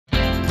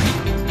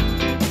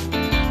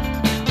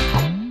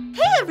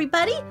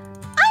everybody!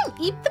 I'm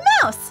Eep the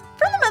Mouse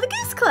from the Mother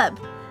Goose Club.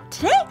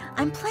 Today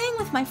I'm playing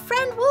with my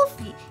friend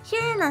Wolfie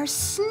here in our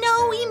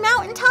snowy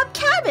mountaintop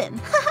cabin.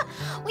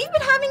 We've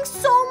been having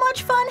so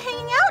much fun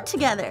hanging out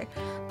together.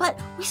 But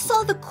we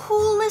saw the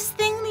coolest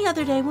thing the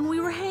other day when we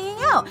were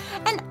hanging out,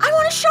 and I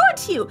want to show it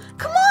to you.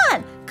 Come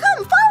on,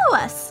 come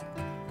follow us.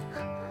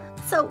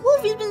 So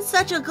Wolfie's been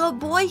such a good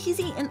boy,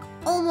 he's eaten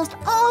almost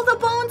all the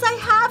bones I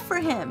have for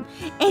him.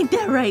 Ain't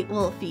that right,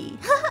 Wolfie?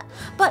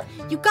 But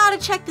you gotta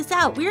check this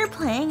out. We were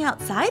playing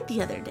outside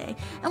the other day,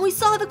 and we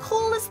saw the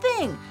coolest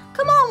thing.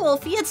 Come on,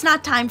 Wolfie, it's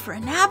not time for a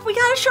nap. We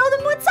gotta show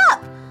them what's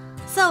up.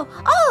 So,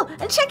 oh,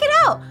 and check it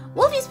out.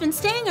 Wolfie's been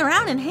staying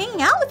around and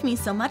hanging out with me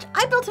so much,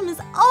 I built him his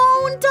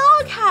own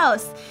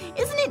doghouse.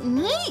 Isn't it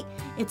neat?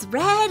 It's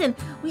red, and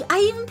I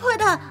even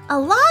put a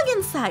log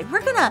inside.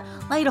 We're gonna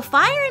light a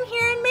fire in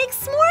here and make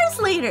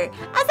s'mores later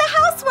as a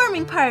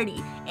housewarming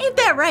party. Ain't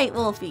that right,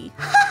 Wolfie?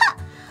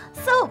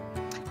 So,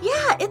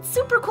 yeah, it's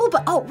super cool,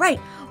 but oh, right,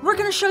 we're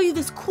gonna show you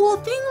this cool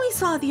thing we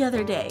saw the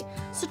other day.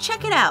 So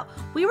check it out.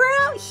 We were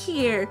out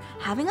here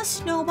having a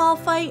snowball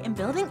fight and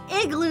building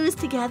igloos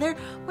together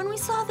when we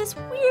saw this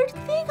weird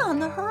thing on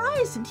the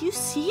horizon. Do you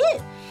see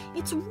it?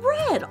 It's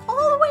red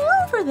all the way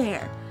over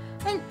there.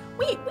 And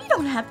we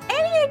don't have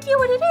any idea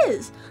what it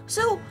is.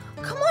 So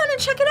come on and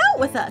check it out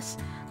with us.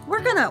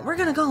 We're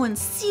gonna go and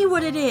see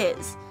what it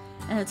is.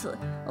 And it's a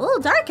little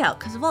dark out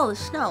because of all the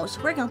snow,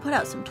 so we're gonna put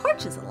out some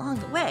torches along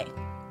the way.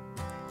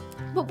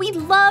 But we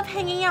love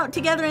hanging out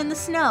together in the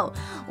snow,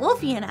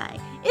 Wolfie and I.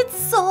 It's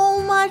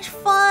so much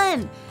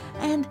fun.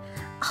 And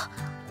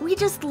we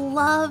just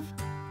love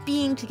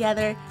being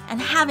together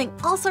and having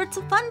all sorts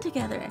of fun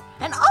together.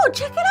 And oh,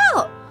 check it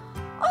out.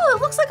 Oh,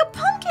 it looks like a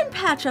pumpkin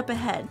patch up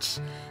ahead.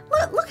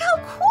 Look how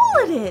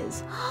cool it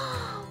is.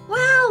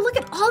 Wow, look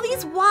at all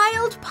these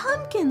wild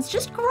pumpkins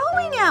just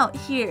growing out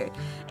here.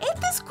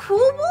 Ain't this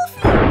cool,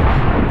 Wolfie?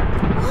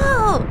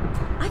 Whoa,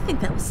 I think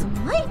that was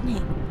some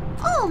lightning.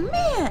 Oh,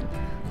 man.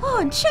 Oh,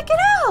 and check it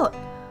out.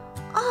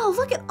 Oh,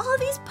 look at all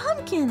these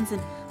pumpkins,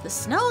 and the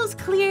snow's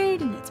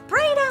cleared and it's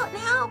bright out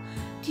now.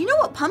 Do you know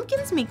what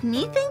pumpkins make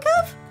me think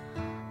of?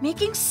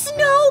 Making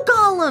snow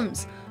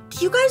golems.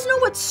 Do you guys know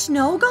what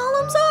snow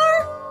golems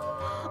are?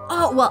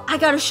 Oh, well, I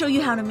gotta show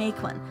you how to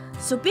make one.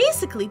 So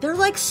basically, they're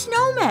like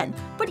snowmen,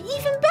 but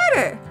even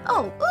better.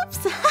 Oh, oops.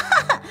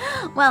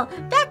 Well,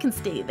 that can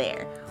stay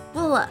there.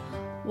 Well,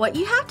 what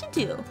you have to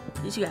do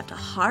is you have to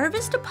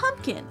harvest a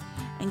pumpkin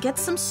and get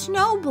some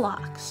snow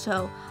blocks.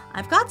 So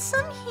I've got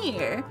some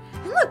here,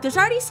 and look, there's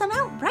already some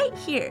out right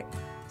here.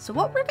 So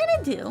what we're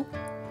gonna do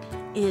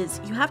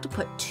is you have to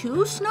put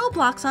 2 snow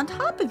blocks on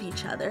top of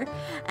each other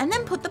and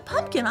then put the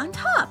pumpkin on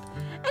top,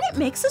 and it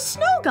makes a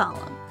snow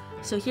golem.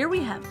 So here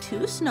we have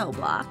 2 snow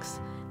blocks,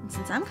 and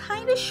since I'm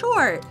kind of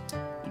short,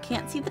 you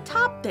can't see the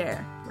top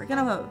there, we're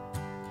gonna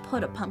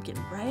put a pumpkin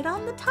right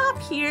on the top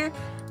here,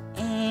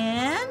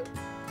 and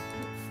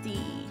let's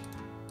see.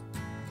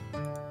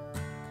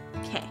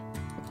 Okay.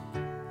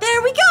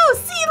 There we go!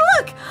 See,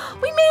 look!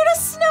 We made a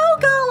snow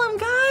golem,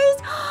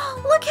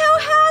 guys! Look how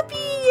happy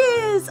he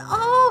is!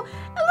 Oh,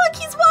 and look,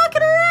 he's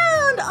walking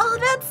around! Oh,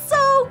 that's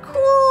so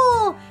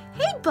cool!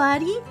 Hey,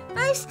 buddy,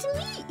 nice to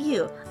meet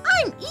you.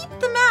 I'm Eep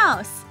the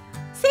Mouse.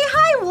 Say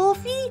hi,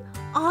 Wolfie.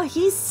 Oh,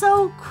 he's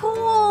so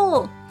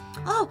cool.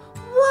 Oh,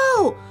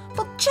 whoa!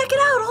 But check it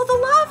out, all the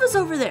lava's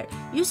over there.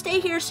 You stay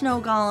here,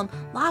 snow golem.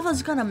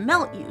 Lava's gonna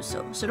melt you,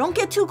 so don't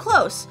get too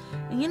close.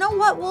 And you know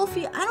what,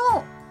 Wolfie? I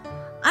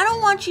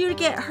don't want you to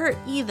get hurt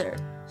either.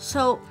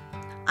 So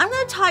I'm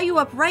gonna tie you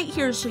up right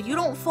here so you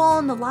don't fall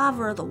in the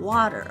lava or the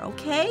water,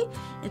 okay?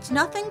 It's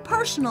nothing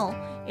personal.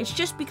 It's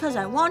just because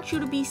I want you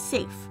to be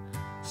safe.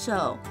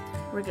 So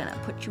we're gonna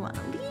put you on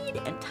a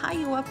lead and tie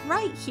you up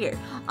right here.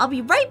 I'll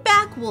be right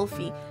back,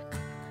 Wolfie.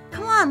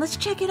 Come on, let's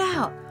check it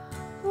out.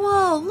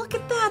 Whoa, look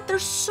at that.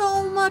 There's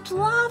so much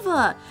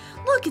lava.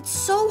 Look, it's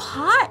so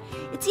hot.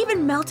 It's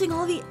even melting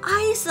all the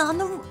ice on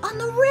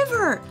the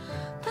river.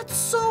 That's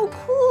so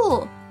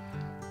cool.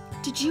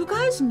 Did you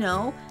guys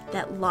know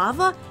that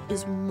lava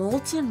is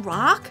molten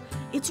rock?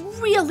 It's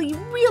really,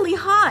 really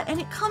hot,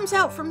 and it comes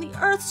out from the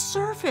Earth's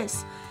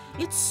surface.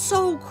 It's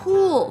so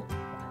cool.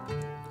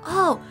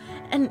 Oh,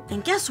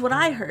 and guess what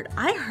I heard?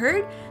 I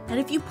heard that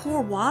if you pour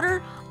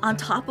water on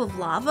top of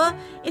lava,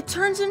 it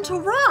turns into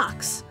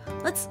rocks.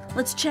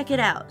 Let's check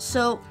it out.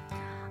 So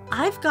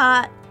I've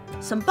got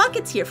some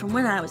buckets here from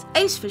when I was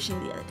ice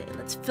fishing the other day.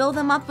 Let's fill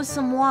them up with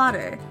some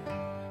water,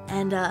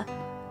 and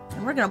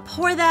we're gonna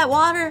pour that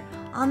water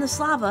on this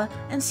lava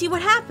and see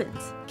what happens.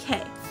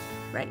 Okay,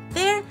 right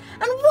there. And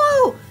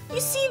whoa, you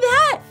see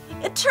that?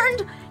 It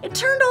turned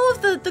all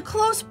of the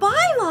close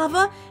by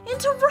lava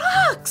into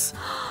rocks.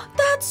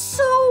 That's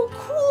so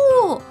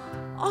cool.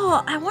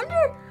 Oh, I wonder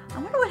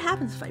what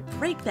happens if I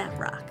break that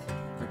rock.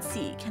 Let's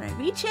see, can I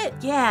reach it?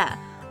 Yeah,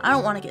 I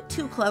don't want to get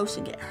too close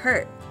and get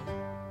hurt.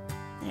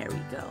 There we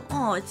go.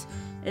 Oh,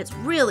 it's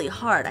really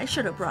hard. I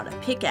should have brought a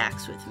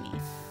pickaxe with me.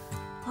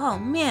 Oh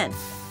man,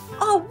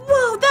 Oh,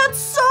 whoa, that's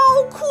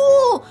so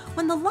cool!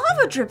 When the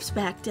lava drips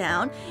back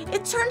down,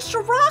 it turns to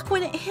rock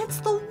when it hits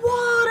the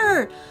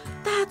water.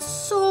 That's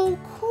so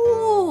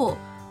cool.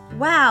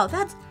 Wow,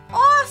 that's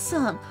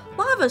awesome.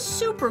 Lava's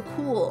super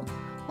cool.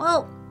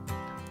 Well,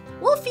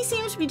 Wolfie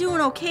seems to be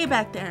doing okay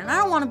back there, and I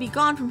don't want to be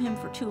gone from him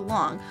for too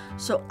long.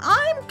 So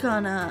I'm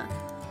gonna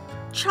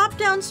chop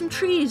down some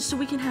trees so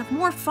we can have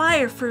more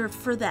fire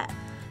for that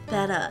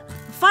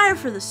fire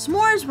for the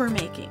s'mores we're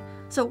making.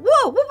 So,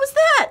 whoa, what was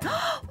that?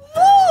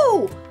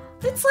 Whoa!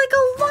 It's like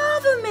a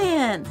lava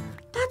man.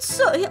 That's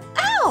so,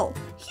 ow!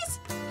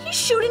 He's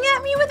shooting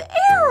at me with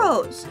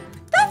arrows.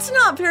 That's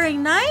not very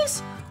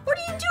nice. What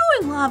are you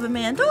doing, lava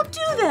man? Don't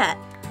do that.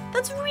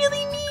 That's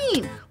really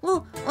mean.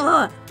 Well,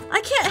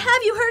 I can't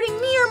have you hurting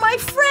me or my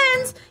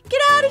friends.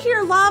 Get out of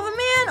here, lava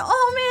man.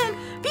 Oh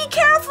man, be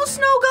careful,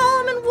 Snow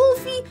Golem and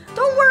Wolfie.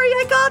 Don't worry,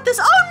 I got this.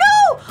 Oh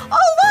no!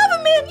 Oh,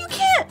 lava man, you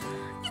can't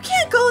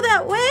go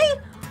that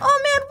way. Oh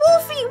man,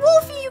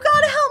 Wolfie, you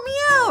gotta help me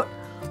out.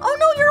 Oh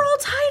no, you're all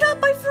tied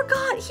up. I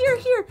forgot.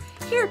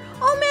 Here.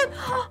 Oh man,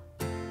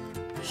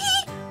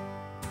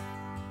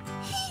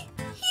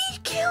 he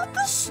killed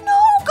the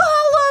Snow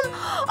Golem.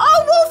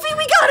 Oh, Wolfie,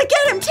 we gotta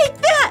get him. Take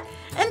that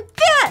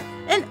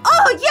and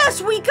oh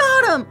yes, we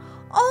got him.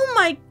 Oh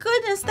my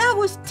goodness, that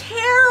was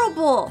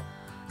terrible.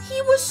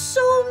 He was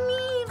so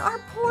mean, our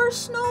poor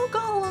Snow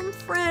Golem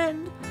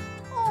friend.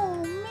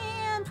 Oh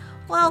man.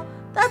 Well,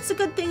 that's the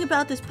good thing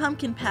about this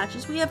pumpkin patch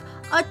is we have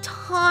a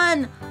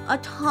ton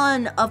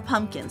of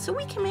pumpkins, so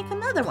we can make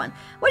another one.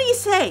 What do you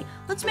say?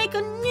 Let's make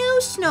a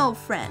new snow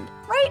friend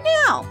right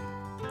now.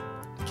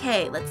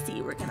 Okay, let's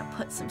see. We're gonna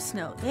put some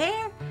snow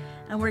there,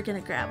 and we're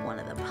gonna grab one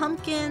of the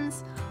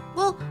pumpkins.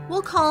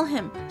 We'll call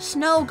him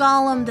Snow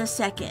Golem the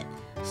Second.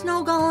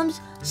 Snow Golem's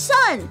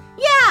son.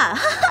 Yeah,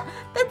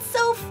 that's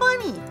so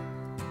funny.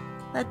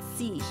 Let's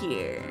see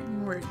here.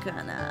 We're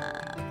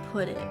gonna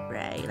put it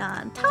right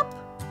on top.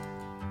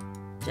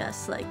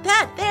 Just like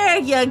that. There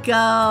you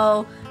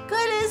go.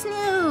 Good as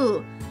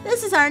new.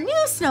 This is our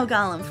new Snow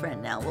Golem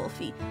friend now,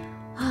 Wolfie.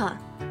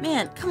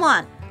 Man, come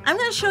on. I'm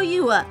going to show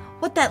you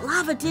what that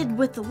lava did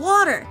with the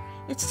water.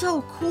 It's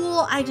so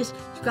cool. You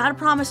got to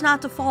promise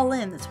not to fall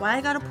in. That's why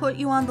I got to put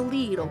you on the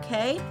lead,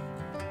 okay?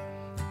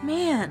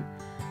 Man,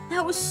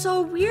 that was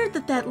so weird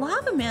that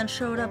lava man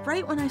showed up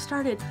right when I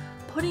started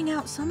putting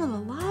out some of the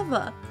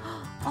lava.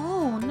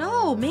 Oh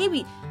no,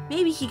 maybe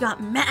he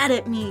got mad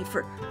at me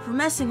for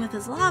messing with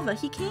his lava.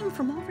 He came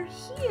from over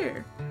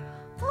here.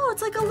 Oh,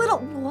 it's like a little,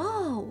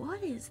 whoa,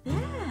 what is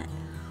that?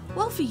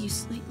 Wolfie,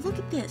 look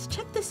at this.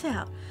 Check this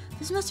out.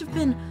 This must have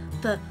been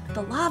the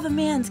lava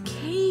man's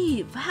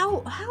cave.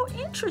 How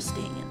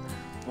interesting. And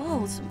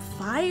whoa, some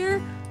fire.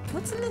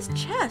 What's in this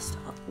chest?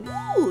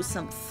 Ooh,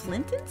 some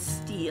flint and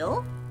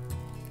steel.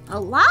 A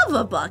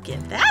lava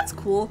bucket. That's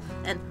cool.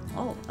 And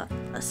oh,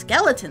 a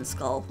skeleton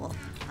skull. Well,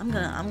 I'm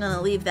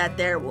gonna leave that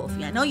there,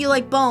 Wolfie. I know you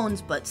like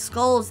bones, but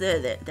skulls,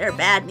 they're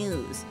bad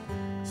news.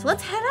 So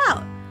let's head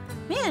out.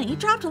 Man, he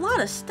dropped a lot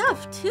of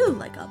stuff too,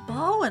 like a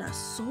bow and a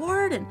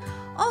sword, and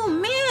oh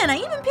man, I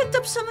even picked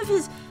up some of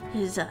his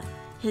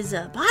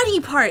body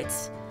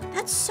parts.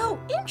 That's so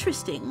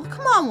interesting. Well,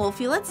 come on,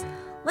 Wolfie, let's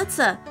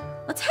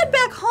head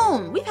back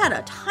home. We've had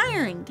a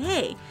tiring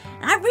day,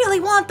 and I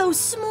really want those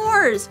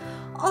s'mores.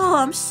 Oh,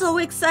 I'm so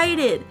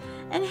excited.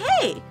 And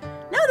hey,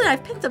 now that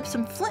I've picked up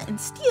some flint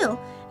and steel,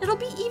 it'll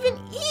be even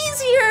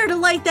easier to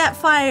light that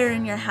fire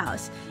in your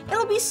house.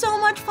 It'll be so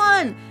much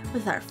fun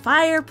with our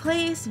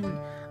fireplace, and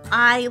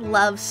I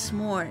love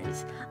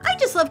s'mores. I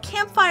just love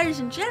campfires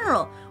in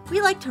general.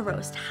 We like to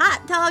roast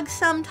hot dogs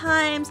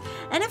sometimes,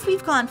 and if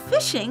we've gone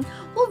fishing,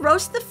 we'll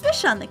roast the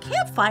fish on the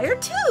campfire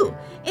too.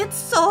 It's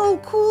so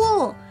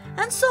cool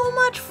and so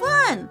much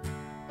fun.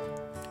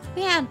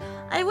 Man,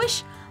 I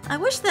wish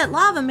that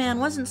lava man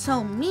wasn't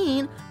so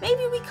mean.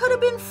 Maybe we could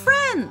have been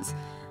friends.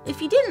 If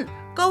he didn't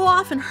go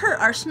off and hurt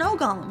our Snow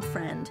Golem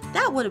friend,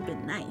 that would have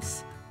been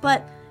nice.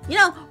 But you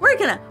know, we're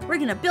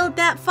gonna build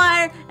that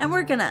fire, and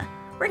we're gonna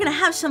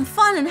have some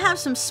fun and have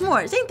some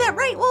s'mores. Ain't that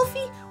right,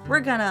 Wolfie?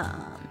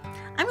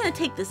 I'm gonna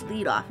take this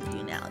lead off of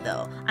you now,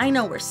 though. I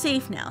know we're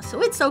safe now,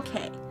 so it's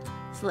okay.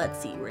 So let's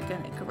see, we're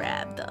gonna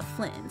grab the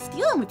flint and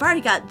steel, and we've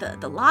already got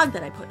the log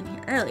that I put in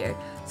here earlier.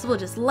 So we'll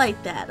just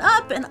light that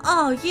up, and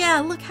oh yeah,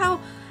 look how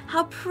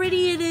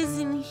pretty it is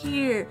in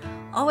here.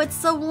 Oh, it's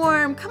so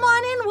warm. Come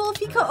on in,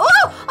 Wolfie. Oh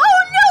no!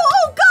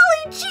 Oh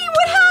golly gee,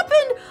 what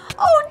happened?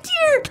 Oh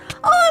dear!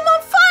 Oh, I'm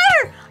on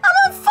fire! I'm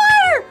on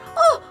fire!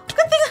 Oh,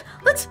 good thing.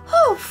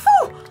 Oh,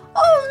 phew!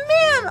 Oh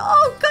man!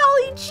 Oh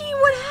golly gee,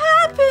 what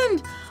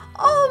happened?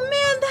 Oh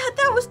man,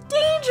 that was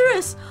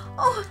dangerous.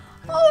 Oh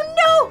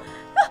no!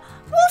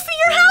 Wolfie,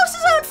 your house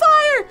is on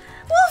fire!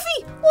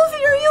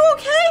 Wolfie, are you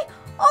okay?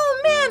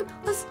 Oh man,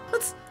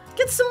 let's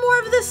get some more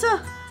of this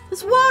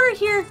water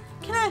here.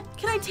 Can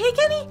I take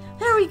any?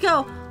 There we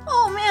go.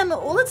 Oh man,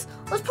 let's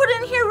put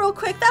it in here real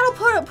quick.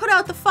 That'll put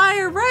out the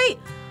fire, right?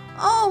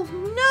 Oh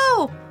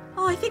no!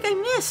 Oh, I think I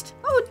missed.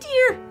 Oh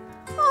dear.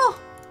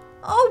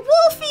 Oh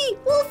Wolfie,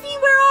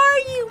 where are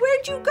you?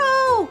 Where'd you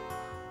go?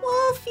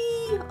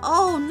 Wolfie.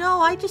 Oh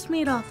no, I just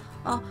made a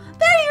Oh,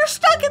 there, you're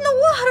stuck in the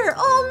water.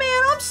 Oh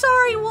man, I'm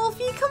sorry,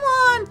 Wolfie. Come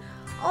on.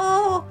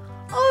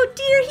 Oh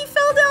dear, he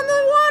fell down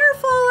the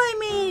waterfall I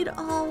made.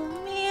 Oh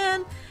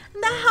man,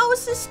 and the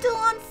house is still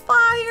on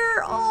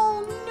fire.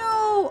 Oh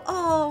no.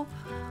 Oh,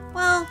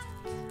 well,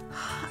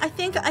 I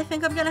think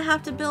I'm gonna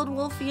have to build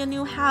Wolfie a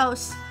new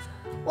house.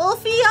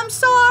 Wolfie, I'm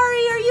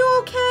sorry. Are you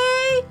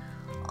okay?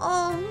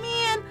 Oh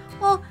man.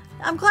 Well,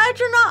 I'm glad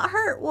you're not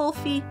hurt,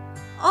 Wolfie.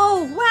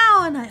 Oh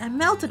wow, and I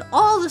melted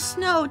all the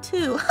snow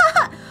too.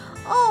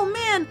 Oh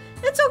man,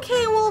 it's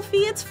okay, Wolfie.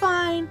 It's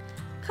fine.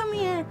 Come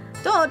here.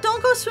 Don't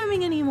go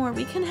swimming anymore.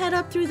 We can head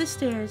up through the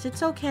stairs.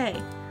 It's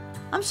okay.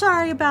 I'm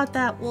sorry about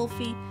that,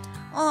 Wolfie.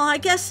 Oh, I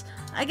guess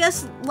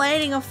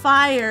lighting a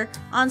fire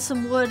on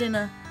some wood in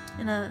a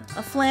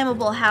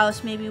flammable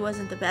house maybe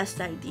wasn't the best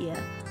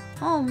idea.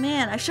 Oh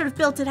man, I should have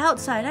built it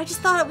outside. I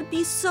just thought it would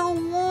be so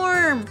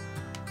warm.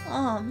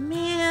 Oh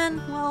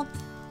man, well,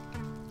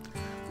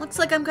 looks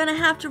like I'm gonna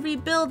have to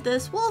rebuild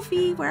this.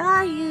 Wolfie, where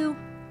are you?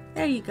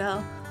 There you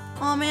go.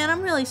 Oh man,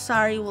 I'm really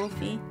sorry,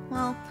 Wolfie.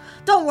 Well,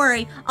 don't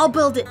worry, I'll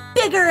build it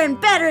bigger and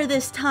better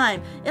this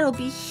time. It'll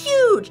be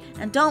huge,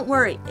 and don't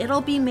worry,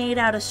 it'll be made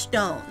out of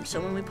stone.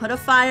 So when we put a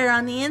fire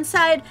on the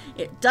inside,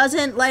 it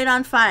doesn't light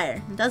on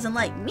fire. It doesn't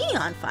light me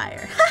on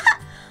fire.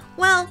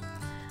 Well,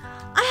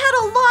 I had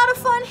a lot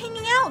of fun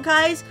hanging out,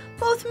 guys.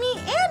 Both me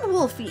and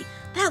Wolfie.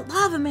 That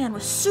lava man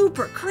was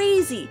super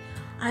crazy.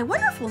 I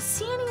wonder if we'll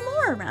see any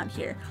more around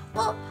here.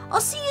 Well,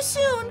 I'll see you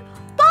soon.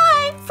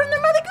 Bye from the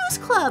Mother Goose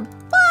Club.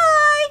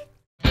 Bye!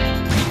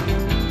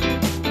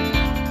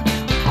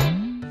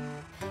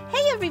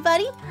 Hey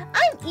everybody,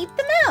 I'm Eat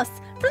the Mouse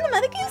from the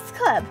Mother Goose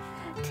Club.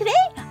 Today,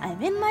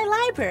 I'm in my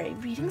library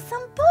reading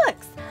some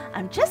books.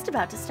 I'm just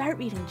about to start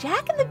reading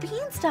Jack and the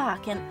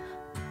Beanstalk and...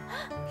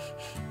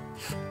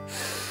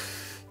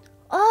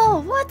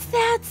 Oh, what's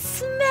that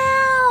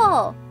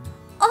smell?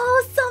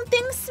 Oh,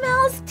 something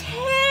smells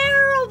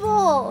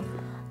terrible.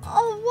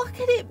 Oh, what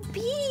could it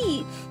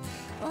be?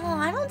 Oh,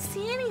 I don't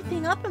see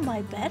anything up in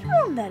my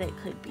bedroom that it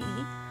could be.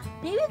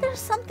 Maybe there's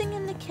something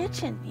in the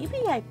kitchen. Maybe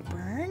I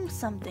burned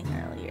something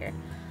earlier.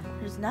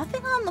 There's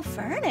nothing on the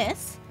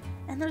furnace.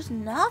 And there's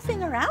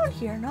nothing around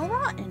here. No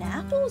rotten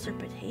apples or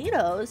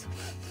potatoes.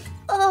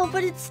 Oh,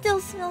 but it still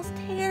smells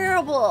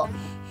terrible.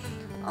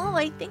 Oh,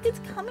 I think it's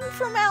coming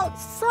from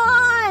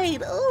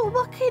outside. Oh,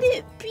 what could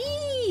it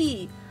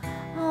be?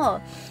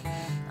 Oh,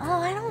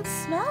 I don't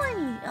smell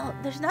any. Oh,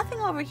 there's nothing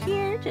over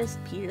here.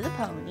 Just Peter the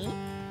Pony.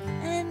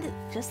 And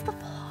just the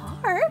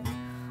park.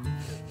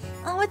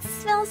 Oh, it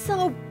smells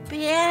so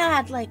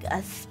bad, like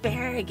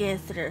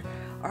asparagus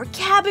or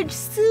cabbage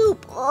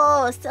soup.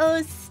 Oh,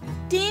 so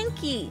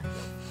stinky.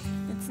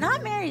 It's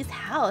not Mary's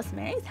house.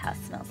 Mary's house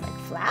smells like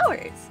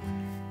flowers.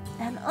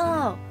 And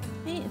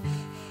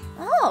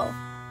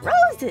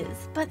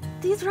roses. But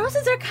these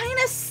roses are kind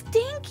of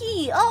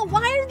stinky. Oh,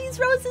 why are these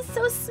roses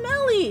so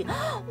smelly?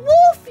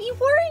 Wolfie,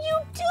 what are you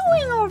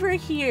doing over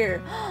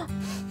here?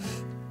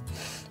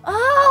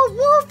 Oh,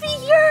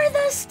 Wolfie, you're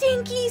the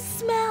stinky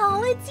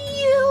smell. It's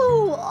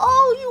you.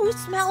 Oh, you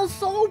smell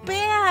so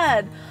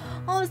bad.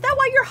 Oh, is that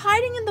why you're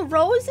hiding in the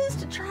roses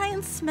to try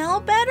and smell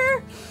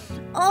better?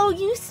 Oh,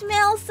 you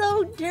smell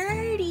so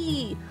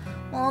dirty.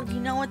 Well, do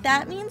you know what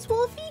that means,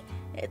 Wolfie?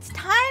 It's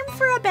time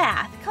for a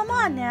bath. Come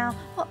on now.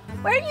 Oh,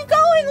 where are you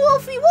going,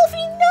 Wolfie?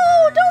 Wolfie,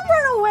 no! Don't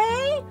run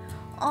away!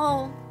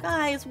 Oh,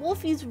 guys,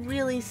 Wolfie's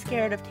really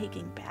scared of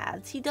taking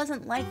baths. He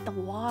doesn't like the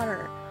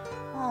water.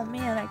 Oh,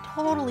 man, I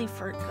totally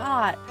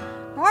forgot.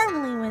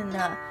 Normally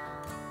when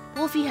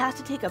Wolfie has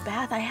to take a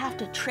bath, I have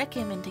to trick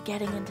him into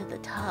getting into the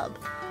tub.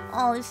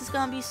 Oh, this is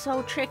going to be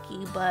so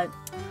tricky, but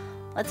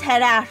let's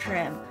head after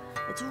him.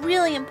 It's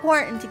really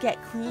important to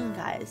get clean,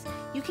 guys.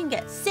 You can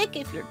get sick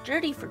if you're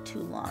dirty for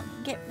too long.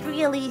 You get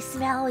really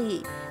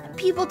smelly. And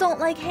people don't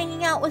like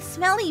hanging out with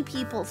smelly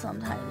people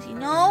sometimes, you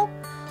know?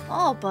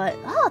 Oh, but,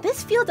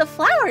 this field of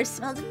flowers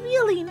smells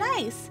really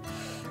nice.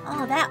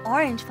 Oh, that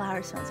orange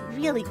flower smells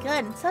really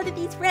good, and so do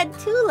these red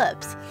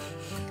tulips.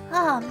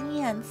 Oh,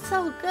 man,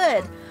 so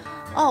good.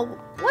 Oh,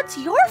 what's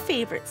your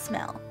favorite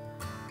smell?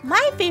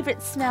 My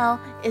favorite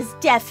smell is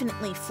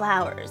definitely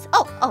flowers.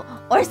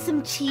 Or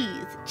some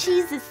cheese.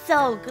 Cheese is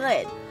so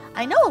good.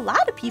 I know a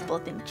lot of people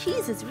think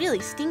cheese is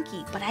really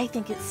stinky, but I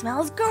think it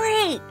smells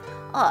great.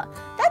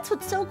 That's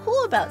what's so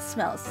cool about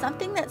smells.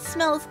 Something that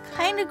smells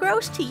kind of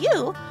gross to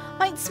you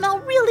might smell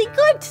really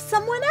good to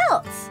someone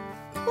else.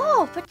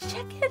 Whoa, but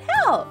check it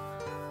out.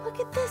 Look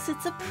at this.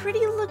 It's a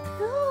pretty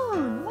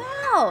lagoon.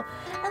 Wow.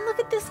 And look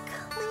at this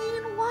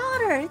clean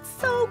water. It's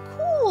so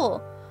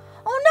cool.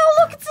 Oh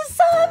no, look, it's a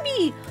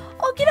zombie!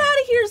 Oh, get out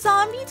of here,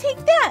 zombie!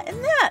 Take that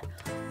and that!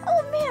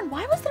 Oh man,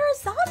 why was there a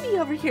zombie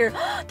over here?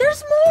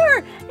 There's more!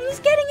 And he's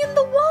getting in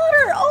the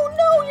water! Oh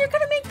no, you're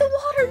gonna make the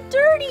water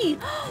dirty!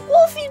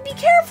 Wolfie, be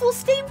careful,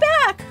 stay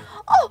back!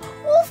 Oh,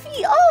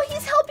 Wolfie,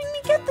 he's helping me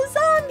get the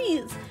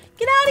zombies!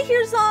 Get out of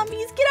here,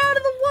 zombies! Get out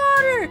of the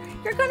water!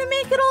 You're gonna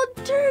make it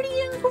all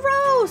dirty and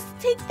gross!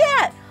 Take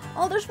that!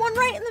 Oh, there's one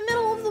right in the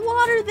middle of the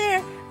water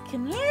there!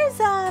 Come here,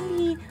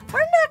 zombie! We're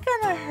not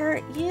gonna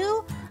hurt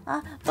you!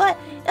 But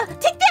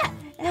take that!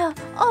 Yeah.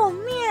 Oh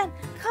man.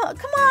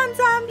 Come on,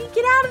 zombie.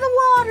 Get out of the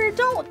water.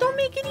 Don't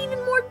make it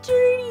even more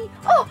dirty.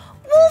 Oh,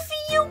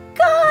 Wolfie, you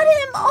got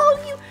him.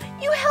 Oh,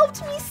 you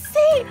helped me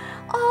save.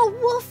 Oh,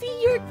 Wolfie,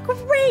 you're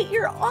great.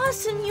 You're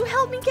awesome. You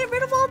helped me get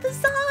rid of all the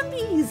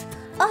zombies.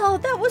 Oh,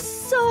 that was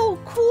so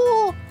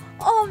cool.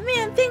 Oh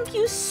man, thank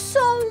you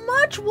so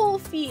much,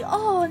 Wolfie.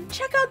 Oh, and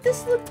check out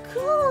this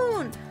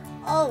lagoon.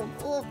 Oh,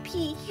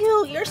 Wolfie,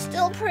 you're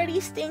still pretty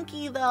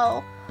stinky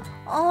though.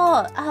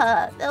 Oh,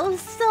 that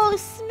was so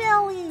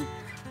smelly.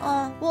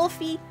 Oh,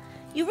 Wolfie,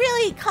 you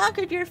really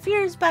conquered your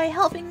fears by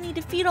helping me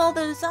defeat all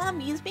those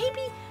zombies.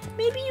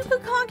 Maybe you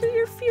could conquer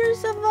your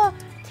fears of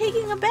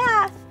taking a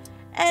bath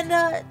and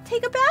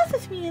take a bath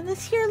with me in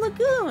this here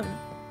lagoon.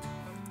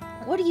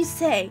 What do you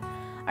say?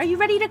 Are you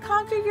ready to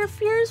conquer your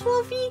fears,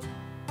 Wolfie?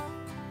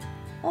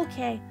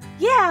 Okay.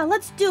 Yeah,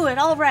 let's do it.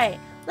 All right.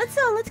 Let's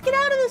get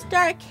out of this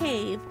dark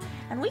cave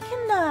and we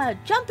can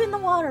jump in the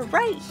water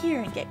right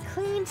here and get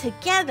clean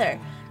together.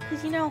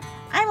 Because, you know,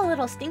 I'm a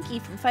little stinky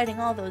from fighting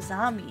all those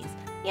zombies.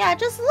 Yeah,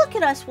 just look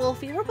at us,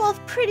 Wolfie. We're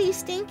both pretty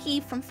stinky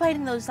from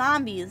fighting those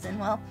zombies. And,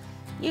 well,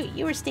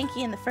 you were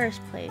stinky in the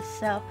first place.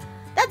 So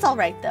that's all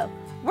right, though.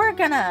 We're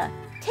gonna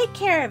take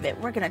care of it.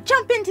 We're gonna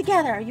jump in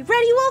together. Are you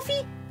ready,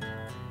 Wolfie?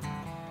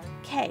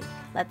 Okay,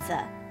 let's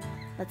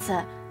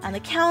on the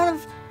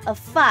count of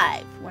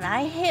 5. When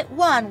I hit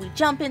 1, we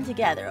jump in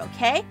together,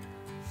 okay?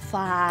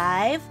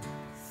 5,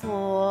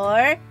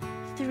 4,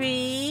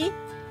 3,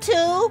 2,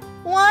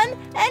 1,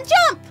 and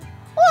jump!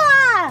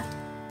 Wah!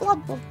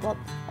 Blub, blub, blub.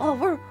 Oh,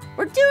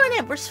 we're doing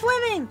it. We're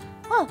swimming.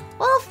 Oh,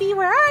 Wolfie,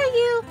 where are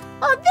you?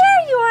 Oh,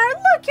 there you are.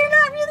 Look, you're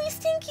not really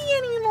stinky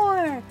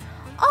anymore.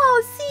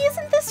 Oh, see,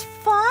 isn't this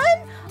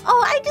fun?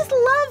 Oh, I just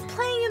love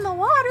playing in the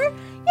water.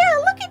 Yeah,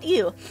 look at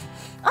you.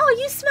 Oh,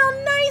 you smell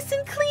nice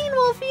and clean,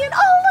 Wolfie, and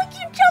oh, look,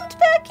 you jumped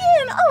back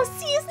in. Oh,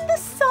 see, isn't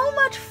this so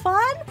much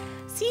fun?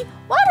 See,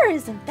 water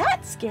isn't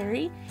that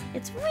scary.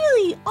 It's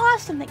really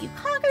awesome that you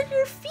conquered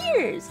your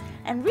fears,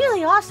 and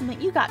really awesome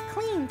that you got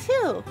clean,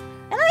 too.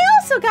 And I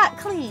also got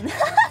clean.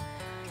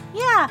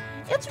 Yeah,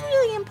 it's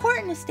really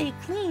important to stay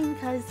clean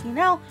because, you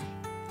know,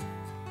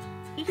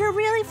 you're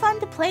really fun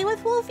to play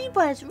with, Wolfie,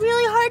 but it's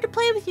really hard to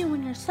play with you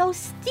when you're so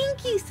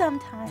stinky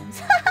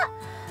sometimes.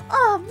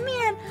 Oh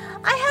man,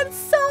 I had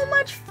so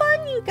much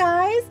fun, you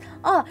guys.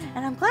 Oh,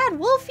 and I'm glad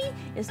Wolfie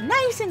is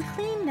nice and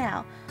clean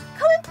now.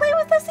 Come and play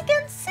with us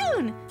again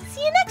soon.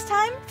 See you next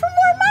time for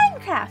more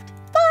Minecraft.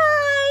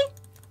 Bye!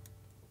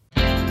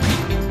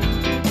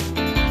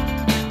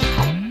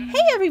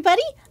 Hey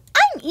everybody,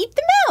 I'm Eat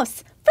the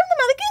Mouse from the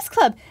Mother Goose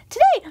Club.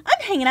 Today,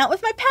 I'm hanging out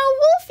with my pal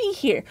Wolfie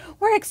here.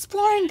 We're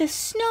exploring the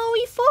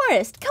snowy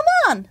forest. Come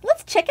on,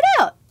 let's check it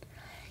out.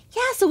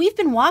 Yeah, so we've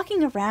been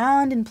walking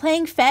around and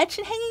playing fetch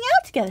and hanging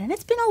out together, and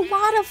it's been a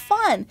lot of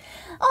fun.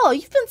 Oh,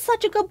 you've been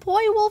such a good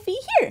boy, Wolfie.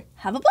 Here,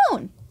 have a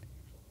bone.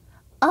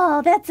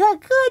 Oh, that's a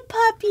good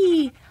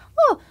puppy.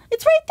 Oh,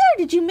 it's right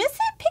there. Did you miss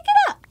it? Pick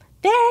it up.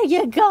 There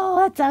you go.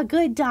 That's a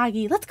good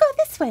doggy. Let's go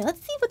this way.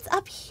 Let's see what's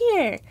up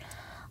here.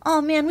 Oh,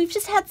 man, we've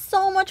just had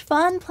so much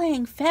fun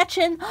playing fetch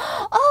and...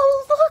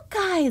 Oh, look,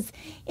 guys.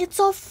 It's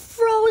a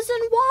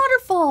frozen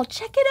waterfall.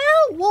 Check it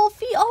out,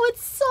 Wolfie. Oh,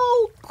 it's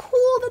so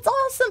cool. That's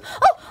awesome.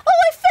 Oh,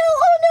 I fell.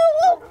 Oh, no.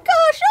 Oh,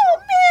 gosh. Oh,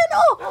 man.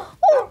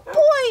 Oh,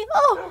 boy.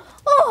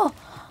 Oh.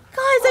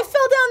 Guys, I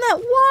fell down that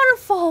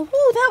waterfall.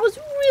 Ooh, that was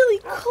really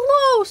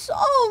close.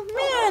 Oh,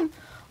 man.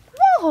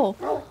 Whoa.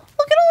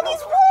 Look at all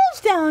these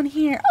wolves down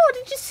here. Oh,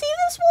 did you see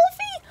this,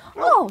 Wolfie?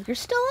 Oh, you're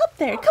still up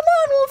there. Come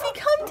on, Wolfie,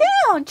 come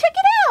down. Check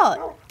it out.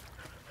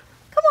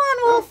 Come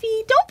on,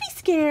 Wolfie. Don't be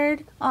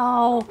scared.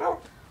 Oh,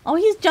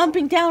 he's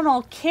jumping down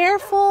all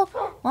careful.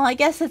 Well, I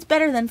guess it's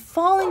better than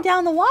falling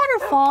down the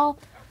waterfall.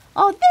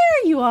 Oh,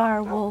 there you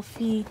are,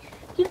 Wolfie.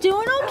 You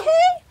doing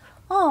okay?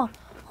 Oh,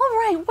 all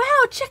right.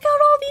 Wow, check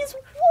out all these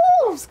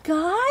wolves,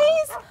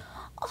 guys.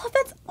 Oh,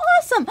 that's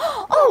awesome.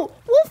 Oh,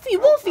 Wolfie,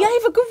 I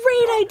have a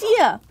great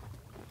idea.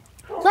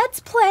 Let's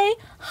play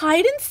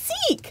hide and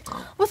seek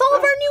with all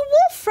of our new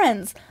wolf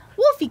friends.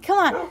 Wolfie, come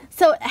on.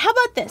 So how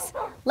about this?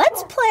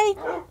 Let's play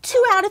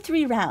 2 out of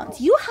 3 rounds.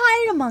 You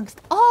hide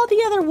amongst all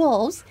the other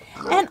wolves,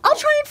 and I'll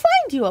try and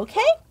find you,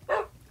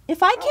 okay?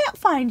 If I can't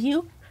find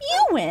you,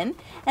 you win.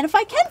 And if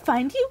I can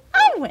find you,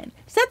 I win.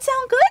 Does that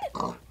sound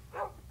good?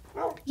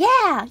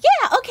 Yeah,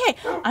 okay.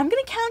 I'm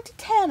going to count to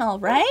 10, all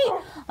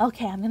right?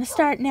 Okay, I'm going to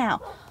start now.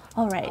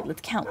 All right,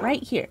 let's count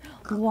right here.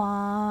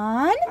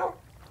 1,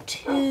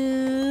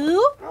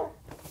 2,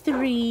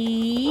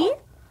 3,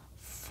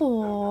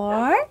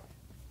 4,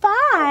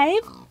 5,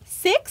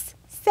 6,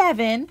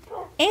 7,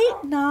 8,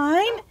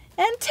 9,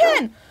 and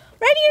 10.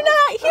 Ready or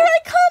not, here I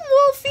come,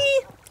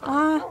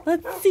 Wolfie.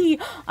 Let's see.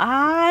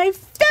 I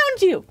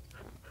found you.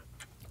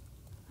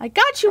 I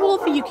got you,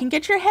 Wolfie. You can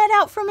get your head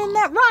out from in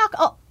that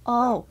rock.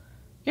 Oh,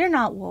 you're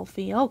not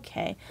Wolfie.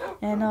 Okay.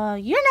 And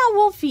you're not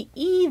Wolfie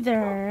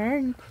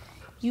either.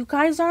 You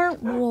guys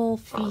aren't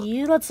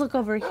Wolfie. Let's look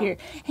over here.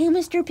 Hey,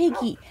 Mr.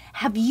 Piggy,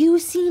 have you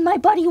seen my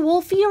buddy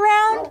Wolfie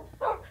around?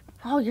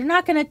 Oh, you're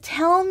not going to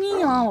tell me?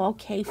 Oh,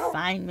 okay,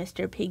 fine,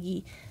 Mr.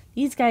 Piggy.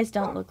 These guys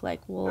don't look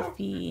like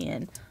Wolfie.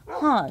 And,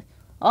 Huh.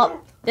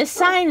 Oh, this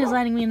sign is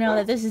letting me know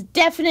that this is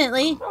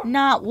definitely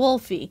not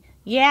Wolfie.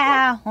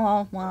 Yeah,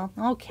 oh, well,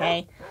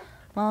 okay.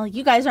 Well,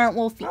 you guys aren't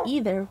Wolfie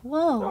either.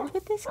 Whoa, look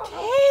at this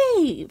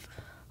cave.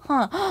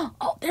 Huh.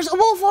 Oh, there's a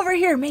wolf over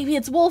here. Maybe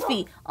it's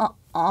Wolfie.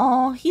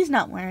 Oh, he's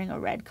not wearing a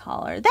red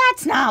collar.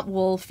 That's not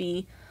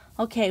Wolfie.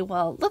 Okay,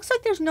 well, looks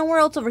like there's nowhere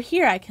else over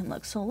here I can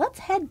look, so let's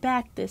head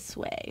back this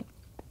way.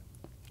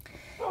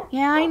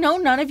 Yeah, I know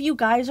none of you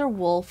guys are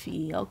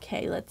Wolfie.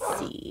 Okay, let's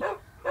see.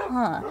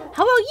 Huh.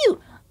 How about you?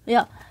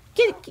 Yeah,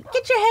 get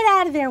your head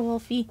out of there,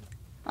 Wolfie.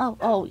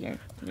 Oh, you're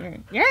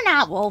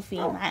not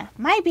Wolfie.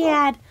 My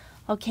bad.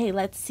 Okay,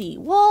 let's see.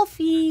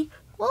 Wolfie.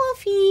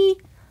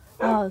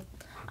 Oh,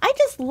 I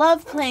just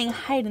love playing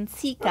hide and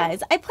seek,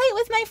 guys. I play it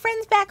with my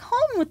friends back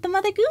home with the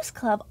Mother Goose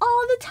Club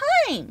all the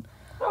time.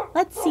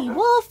 Let's see.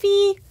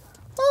 Wolfie.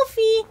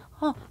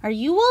 Oh, are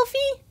you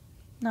Wolfie?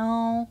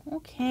 No.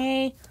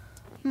 Okay.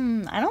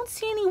 I don't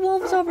see any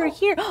wolves over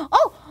here.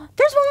 Oh,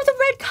 there's one with a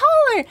red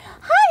collar.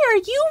 Hi, are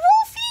you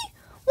Wolfie?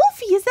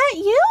 Wolfie, is that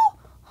you?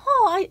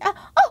 Oh, yeah, it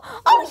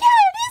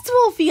is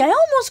Wolfie. I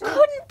almost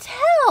couldn't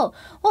tell.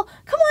 Well,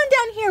 come on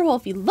down here,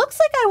 Wolfie. Looks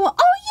like I will.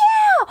 Oh,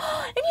 yeah.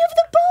 And you have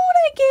the bone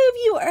I gave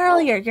you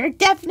earlier. You're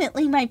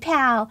definitely my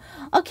pal.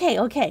 Okay.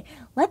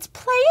 Let's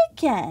play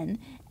again.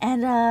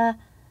 And,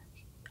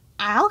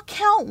 I'll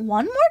count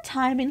one more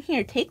time in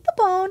here. Take the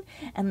bone,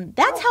 and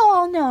that's how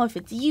I'll know if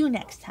it's you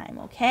next time,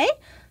 okay?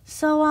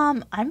 So,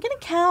 I'm going to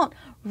count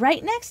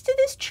right next to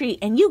this tree,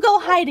 and you go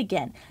hide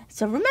again.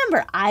 So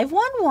remember, I've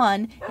won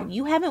one, and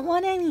you haven't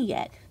won any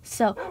yet.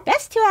 So,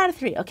 best 2 out of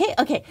 3, okay?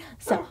 Okay,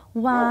 so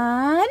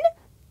 1,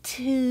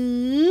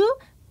 2,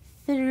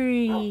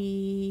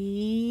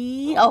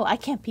 3. Oh, I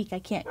can't peek.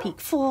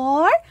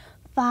 4,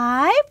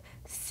 5,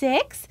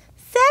 6,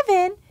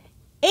 7,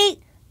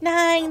 8,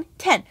 9,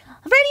 10.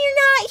 Ready or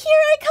not,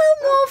 here I come,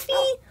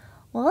 Wolfie.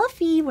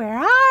 Wolfie, where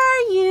are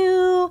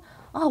you?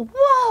 Oh,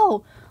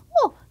 whoa.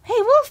 Hey,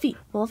 Wolfie.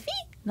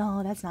 Wolfie?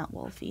 No, that's not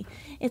Wolfie.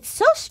 It's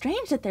so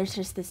strange that there's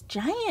just this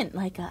giant,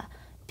 like a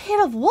pit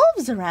of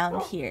wolves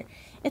around here.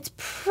 It's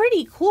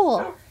pretty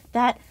cool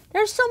that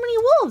there's so many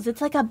wolves.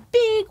 It's like a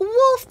big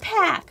wolf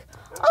pack.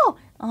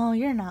 Oh,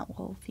 you're not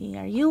Wolfie.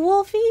 Are you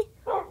Wolfie?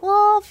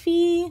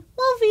 Wolfie.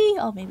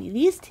 Oh, maybe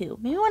these two.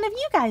 Maybe one of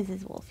you guys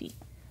is Wolfie.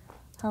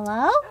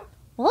 Hello?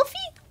 Wolfie?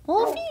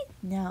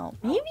 No,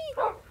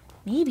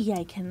 maybe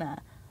I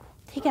can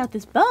take out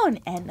this bone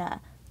and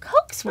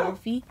coax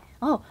Wolfie.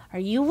 Oh, are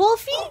you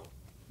Wolfie?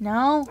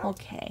 No?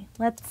 Okay,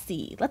 let's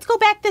see. Let's go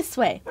back this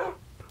way.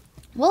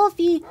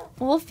 Wolfie?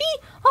 Oh,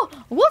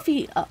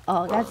 Wolfie.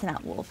 Oh, that's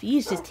not Wolfie.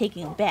 He's just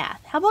taking a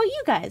bath. How about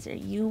you guys? Are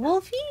you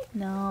Wolfie?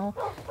 No.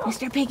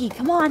 Mr. Piggy,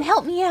 come on,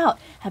 help me out.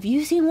 Have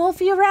you seen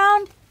Wolfie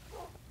around?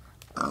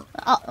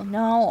 Oh,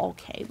 no.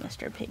 Okay,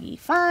 Mr. Piggy.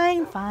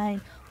 Fine.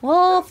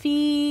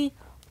 Wolfie,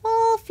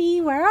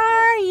 where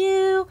are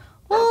you?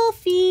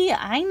 Wolfie,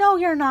 I know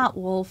you're not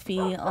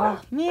Wolfie.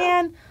 Oh,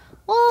 man.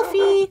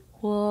 Wolfie,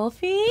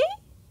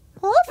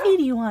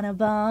 do you want a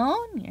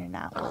bone? You're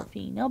not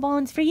Wolfie. No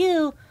bones for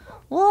you.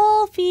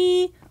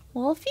 Wolfie,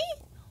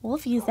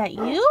 is that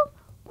you?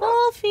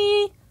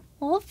 Wolfie?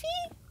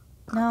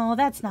 No,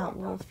 that's not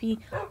Wolfie.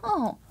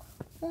 Oh,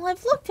 well,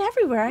 I've looked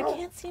everywhere. I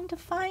can't seem to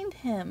find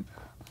him.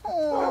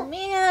 Oh,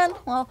 man.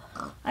 Well,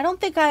 I don't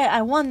think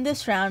I won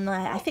this round.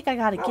 I think I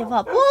gotta give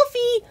up.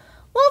 Wolfie,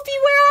 where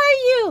are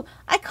you?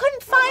 I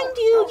couldn't find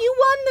you. You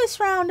won this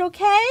round,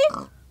 okay?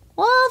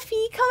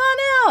 Wolfie, come on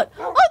out.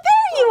 Oh,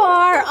 there you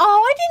are.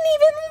 Oh, I didn't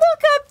even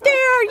look up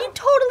there. You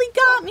totally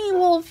got me,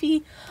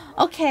 Wolfie.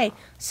 Okay,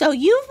 so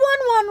you've won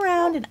 1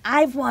 round and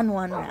I've won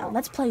 1 round.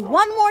 Let's play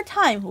one more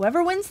time.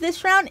 Whoever wins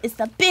this round is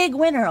the big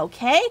winner,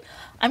 okay?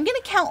 I'm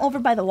going to count over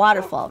by the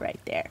waterfall right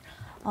there.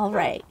 All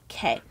right,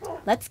 okay.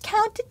 Let's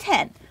count to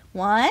 10.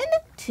 1,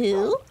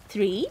 2,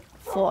 3,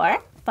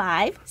 4,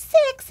 5,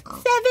 6,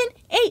 7,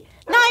 8,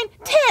 9,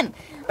 10.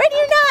 Ready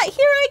or not,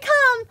 here I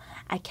come.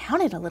 I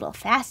counted a little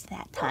fast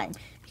that time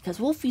because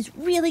Wolfie's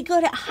really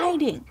good at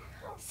hiding.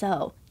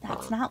 So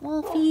that's not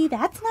Wolfie.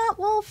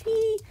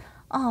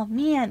 Oh,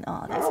 man.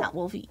 Oh, that's not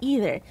Wolfie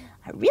either.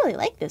 I really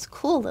like this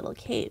cool little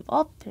cave.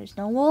 Oh, there's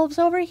no wolves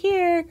over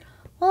here.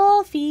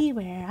 Wolfie,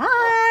 where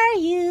are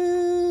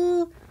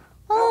you?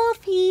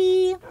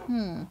 Wolfie.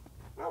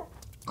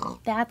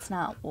 That's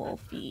not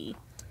Wolfie.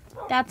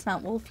 That's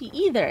not Wolfie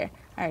either.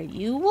 Are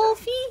you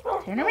Wolfie?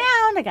 Turn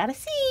around. I gotta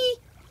see.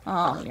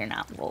 Oh, you're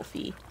not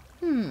Wolfie.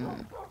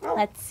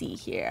 Let's see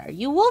here. Are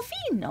you Wolfie?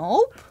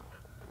 Nope.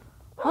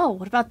 Oh,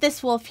 what about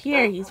this wolf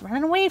here? He's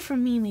running away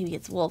from me. Maybe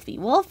it's Wolfie.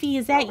 Wolfie,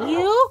 is that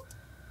you?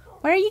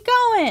 Where are you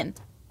going?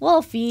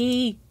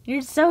 Wolfie,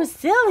 you're so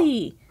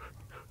silly.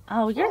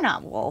 Oh, you're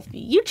not Wolfie.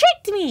 You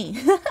tricked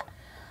me.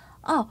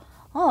 Oh,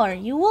 are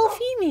you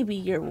Wolfie? Maybe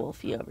you're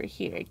Wolfie over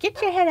here.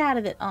 Get your head out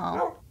of it.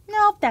 Oh,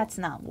 nope, that's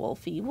not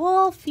Wolfie.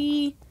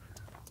 Wolfie,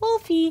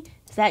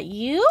 is that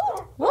you?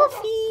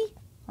 Wolfie.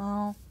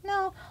 Oh,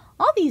 no.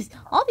 All these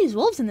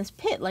wolves in this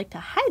pit like to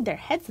hide their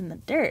heads in the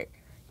dirt.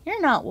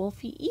 You're not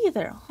Wolfie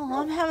either.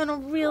 Oh, I'm having a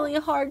really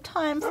hard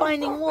time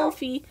finding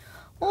Wolfie.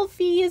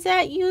 Wolfie, is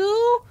that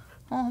you?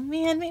 Oh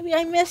man, maybe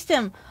I missed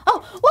him. Oh,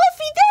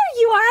 Wolfie, there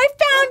you are. I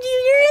found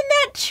you. You're in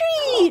that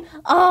tree.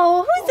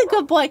 Oh, who's a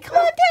good boy? Come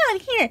on down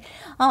here.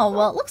 Oh,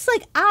 well, it looks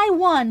like I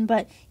won,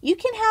 but you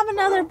can have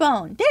another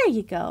bone. There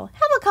you go.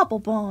 Have a couple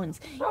bones.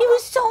 It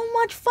was so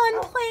much fun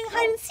playing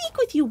hide and seek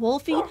with you,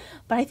 Wolfie.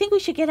 But I think we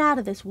should get out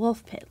of this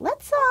wolf pit.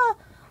 Let's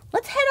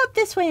head up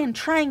this way and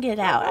try and get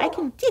out. I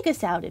can dig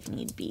us out if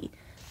need be.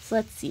 So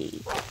let's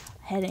see.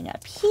 Heading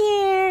up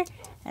here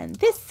and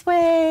this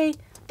way.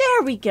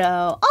 There we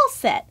go. All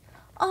set.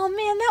 Oh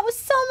man, that was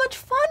so much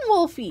fun,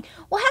 Wolfie.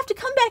 We'll have to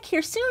come back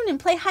here soon and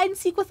play hide and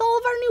seek with all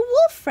of our new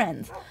wolf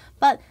friends.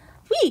 But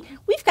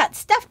we've got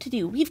stuff to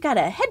do. We've got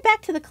to head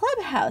back to the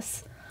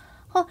clubhouse.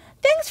 Well,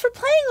 thanks for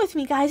playing with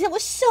me, guys. It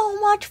was so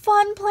much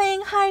fun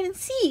playing hide and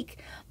seek.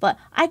 But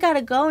I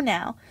gotta go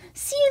now.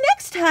 See you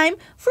next time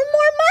for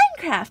more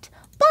Minecraft.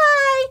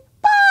 Bye!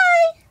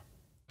 Bye!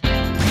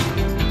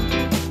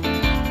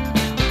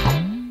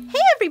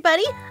 Hey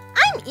everybody,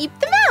 I'm Eep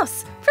the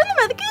Mouse from the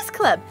Mother Goose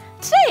Club.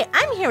 Today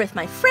I'm here with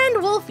my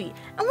friend Wolfie,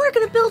 and we're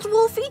gonna build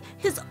Wolfie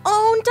his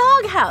own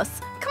doghouse.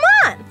 Come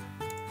on!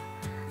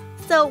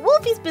 So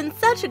Wolfie's been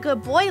such a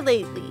good boy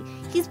lately.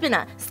 He's been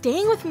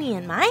staying with me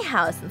in my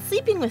house and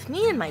sleeping with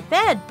me in my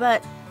bed,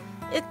 but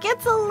it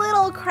gets a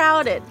little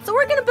crowded. So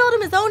we're gonna build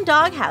him his own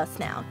doghouse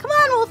now. Come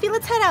on, Wolfie,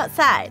 let's head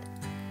outside.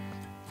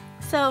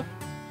 So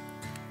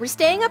we're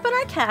staying up in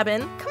our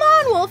cabin. Come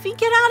on, Wolfie,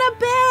 get out of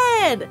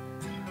bed.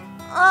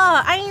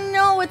 Oh, I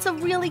know it's a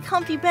really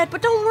comfy bed,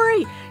 but don't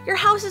worry. Your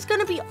house is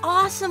gonna be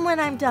awesome when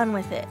I'm done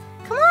with it.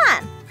 Come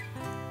on.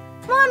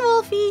 Come on,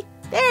 Wolfie.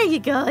 There you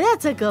go.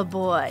 That's a good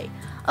boy.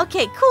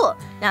 Okay, cool.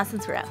 Now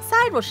since we're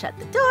outside, we'll shut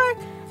the door.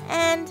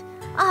 And,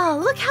 oh,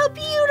 look how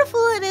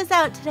beautiful it is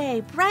out today.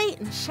 Bright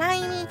and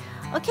shiny.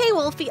 Okay,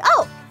 Wolfie.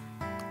 Oh,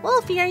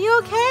 Wolfie, are you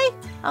okay?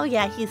 Oh,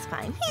 yeah, he's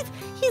fine.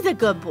 He's a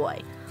good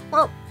boy.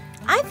 Well,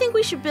 I think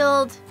we should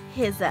build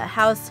his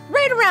house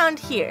right around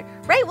here.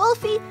 Right,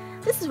 Wolfie?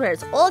 This is where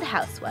his old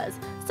house was,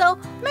 so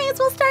may as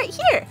well start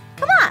here.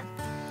 Come on.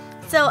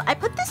 So I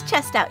put this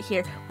chest out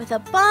here with a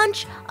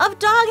bunch of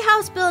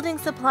doghouse building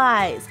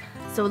supplies.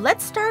 So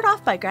let's start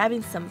off by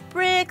grabbing some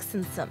bricks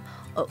and some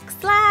oak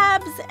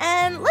slabs,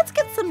 and let's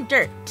get some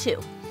dirt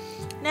too.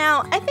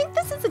 Now, I think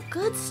this is a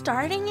good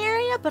starting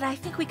area, but I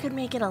think we could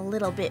make it a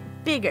little bit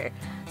bigger.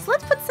 So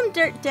let's put some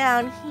dirt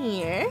down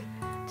here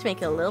to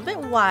make it a little bit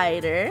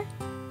wider.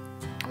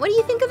 What do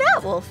you think of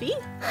that, Wolfie?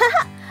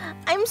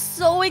 I'm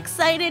so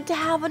excited to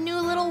have a new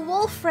little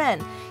wolf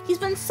friend. He's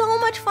been so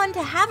much fun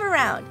to have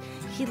around.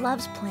 He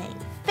loves playing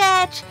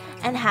fetch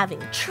and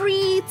having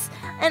treats.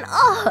 And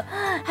oh,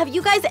 have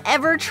you guys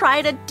ever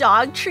tried a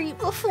dog treat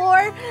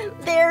before?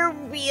 They're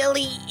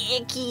really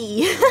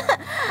icky.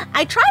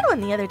 I tried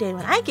one the other day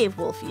when I gave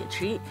Wolfie a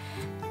treat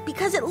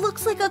because it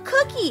looks like a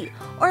cookie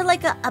or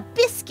like a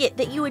biscuit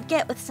that you would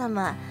get with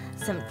some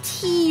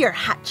tea or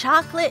hot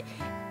chocolate.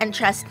 And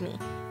trust me,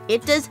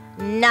 it does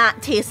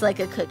not taste like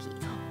a cookie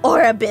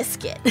or a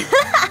biscuit.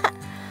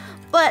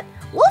 But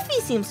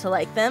Wolfie seems to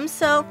like them,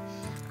 so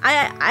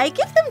I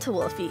give them to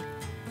Wolfie.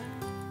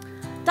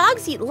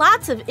 Dogs eat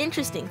lots of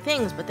interesting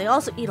things, but they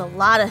also eat a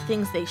lot of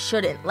things they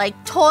shouldn't, like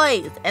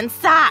toys and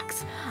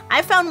socks.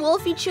 I found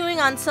Wolfie chewing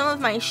on some of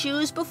my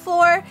shoes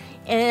before,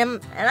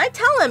 and I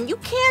tell him, you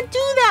can't do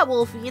that,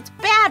 Wolfie, it's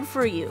bad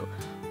for you.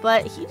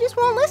 But he just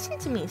won't listen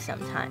to me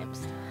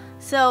sometimes.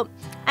 So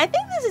I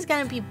think this is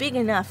going to be big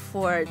enough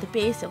for the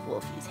base of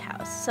Wolfie's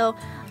house. So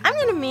I'm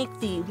going to make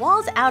the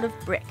walls out of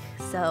brick.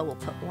 So we'll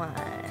put one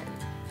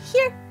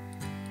here.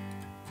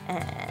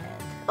 And,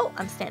 oh,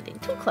 I'm standing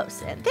too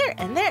close. And there,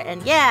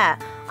 and yeah.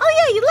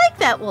 Oh yeah, you like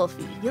that,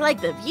 Wolfie. You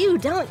like the view,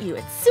 don't you?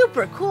 It's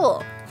super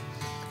cool.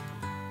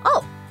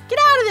 Oh, get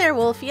out of there,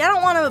 Wolfie. I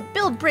don't want to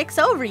build bricks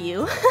over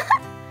you.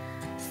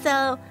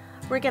 So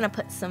we're going to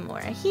put some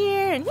more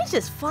here. And he's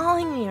just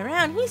following me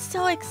around. He's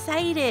so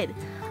excited.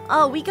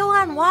 Oh, we go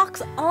on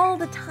walks all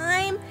the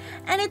time,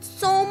 and it's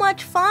so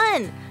much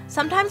fun.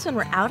 Sometimes when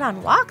we're out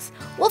on walks,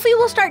 Wolfie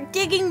will start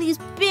digging these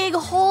big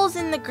holes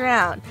in the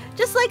ground,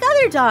 just like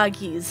other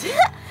doggies.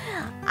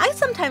 I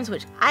sometimes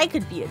wish I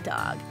could be a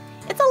dog.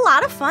 It's a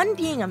lot of fun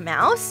being a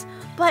mouse,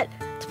 but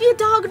to be a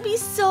dog would be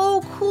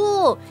so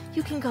cool.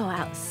 You can go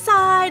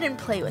outside and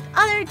play with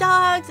other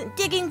dogs and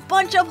digging a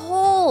bunch of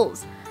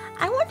holes.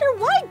 I wonder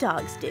why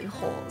dogs dig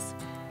holes.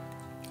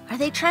 Are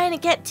they trying to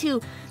get to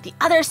the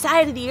other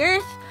side of the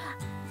earth?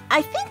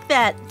 I think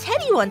that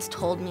Teddy once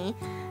told me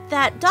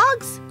that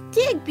dogs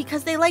dig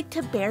because they like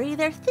to bury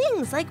their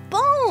things like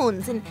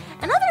bones and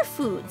other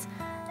foods.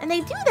 And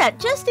they do that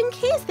just in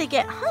case they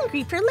get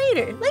hungry for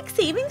later, like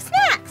saving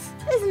snacks.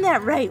 Isn't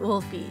that right,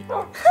 Wolfie?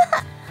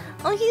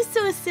 Oh, he's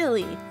so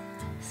silly.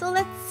 So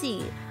let's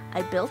see.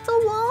 I built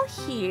a wall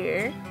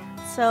here.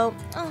 So,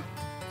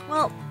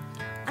 well,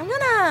 I'm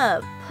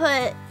gonna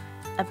put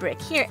a brick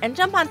here and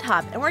jump on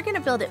top, and we're gonna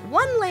build it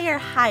one layer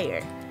higher.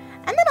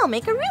 And then I'll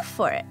make a roof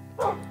for it.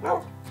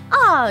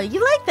 Oh,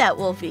 you like that,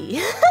 Wolfie?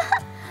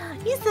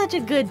 He's such a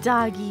good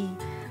doggy.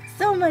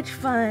 So much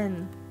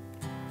fun.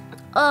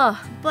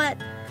 Oh, but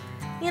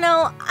You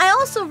know, I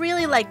also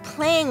really like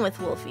playing with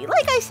Wolfie.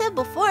 Like I said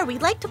before, we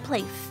like to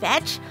play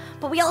fetch,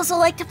 but we also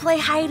like to play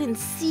hide and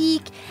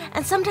seek,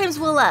 and sometimes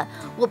we'll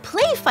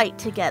play fight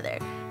together.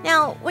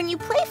 Now, when you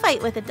play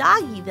fight with a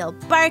doggy, they'll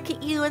bark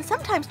at you and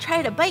sometimes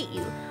try to bite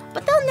you,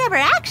 but they'll never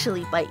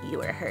actually bite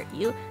you or hurt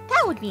you.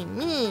 That would be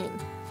mean.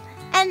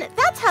 And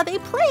that's how they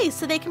play,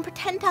 so they can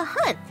pretend to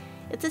hunt.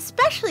 It's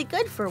especially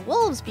good for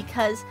wolves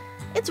because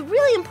it's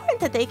really important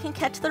that they can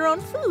catch their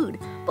own food.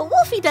 But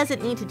Wolfie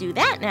doesn't need to do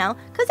that now,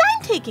 because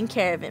I'm taking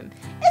care of him.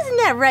 Isn't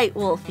that right,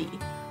 Wolfie?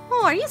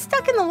 Oh, are you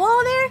stuck in the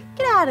wall there?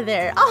 Get out of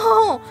there.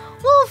 Oh,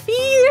 Wolfie,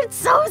 you're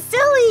so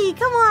silly.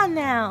 Come on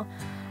now.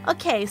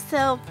 Okay,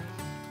 so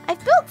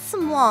I've built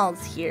some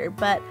walls here,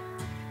 but,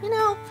 you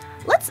know,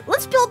 let's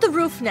build the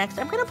roof next.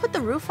 I'm going to put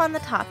the roof on the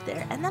top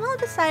there, and then I'll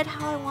decide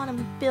how I want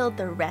to build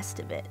the rest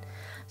of it.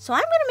 So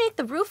I'm going to make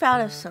the roof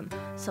out of some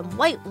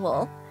white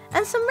wool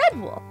and some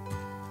red wool.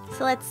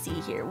 So let's see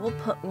here. We'll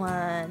put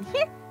one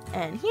here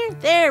and here.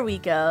 There we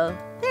go.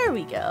 There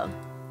we go.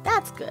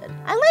 That's good.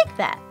 I like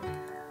that.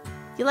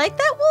 You like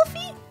that,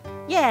 Wolfie?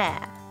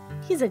 Yeah.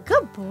 He's a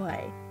good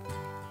boy.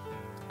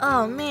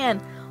 Oh,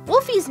 man.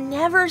 Wolfie's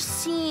never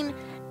seen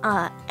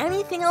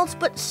anything else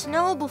but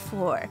snow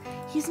before.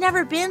 He's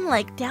never been,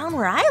 like, down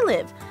where I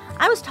live.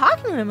 I was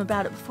talking to him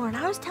about it before, and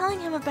I was telling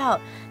him about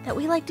that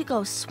we like to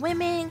go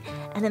swimming,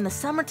 and in the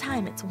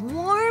summertime it's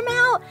warm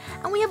out,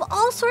 and we have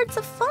all sorts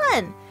of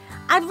fun.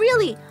 I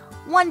really,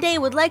 one day,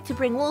 would like to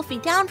bring Wolfie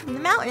down from the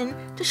mountain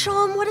to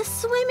show him what a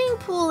swimming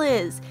pool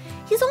is.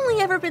 He's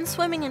only ever been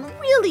swimming in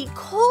really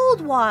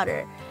cold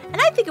water, and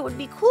I think it would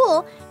be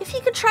cool if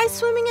he could try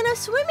swimming in a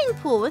swimming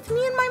pool with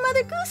me and my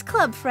Mother Goose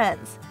Club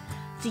friends.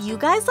 Do you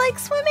guys like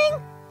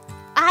swimming?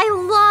 I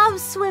love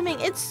swimming.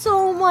 It's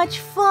so much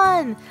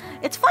fun.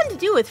 It's fun to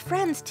do with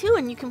friends too,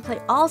 and you can play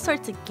all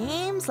sorts of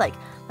games like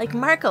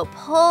Marco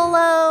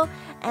Polo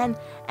and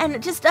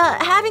just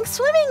having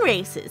swimming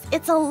races.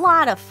 It's a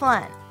lot of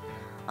fun.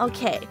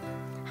 Okay,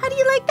 how do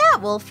you like that,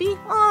 Wolfie?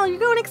 Oh, you're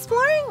going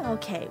exploring?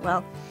 Okay,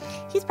 well,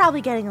 he's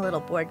probably getting a little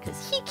bored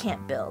because he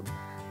can't build.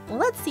 Well,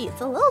 let's see.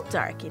 It's a little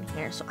dark in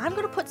here, so I'm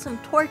going to put some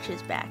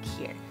torches back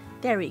here.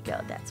 There we go.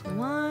 That's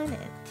 1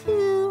 and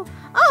 2.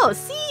 Oh,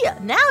 see?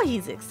 Now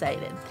he's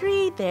excited.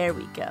 3. There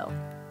we go.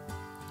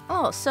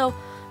 Oh, so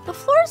the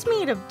floor's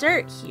made of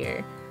dirt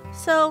here.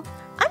 So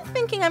I'm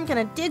thinking I'm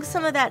going to dig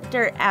some of that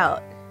dirt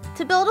out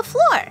to build a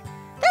floor.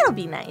 That'll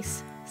be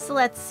nice. So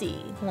let's see.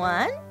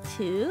 1,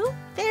 2.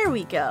 There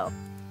we go.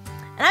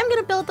 And I'm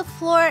going to build the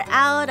floor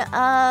out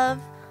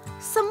of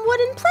some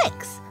wooden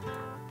planks.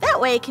 That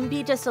way it can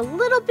be just a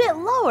little bit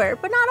lower,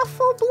 but not a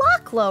full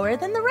block lower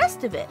than the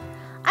rest of it.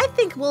 I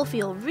think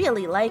Wolfie will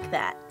really like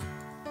that.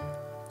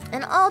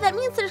 And oh, that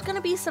means there's going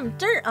to be some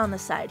dirt on the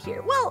side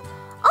here. Well,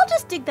 I'll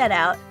just dig that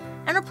out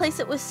and replace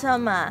it with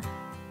some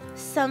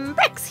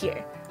bricks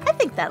here. I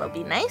think that'll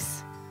be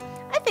nice.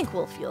 I think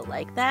Wolfie will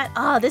like that.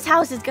 Oh, this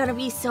house is going to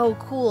be so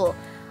cool.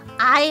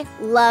 I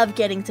love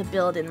getting to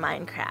build in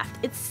Minecraft.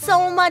 It's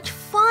so much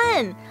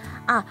fun.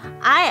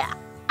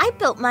 I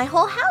built my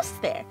whole house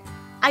there.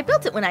 I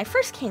built it when I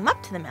first came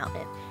up to the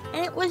mountain,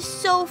 and it was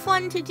so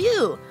fun to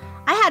do.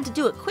 I had to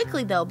do it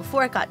quickly, though,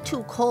 before it got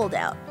too cold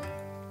out.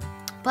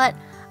 But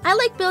I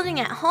like building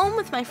at home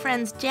with my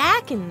friends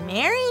Jack and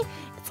Mary.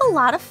 It's a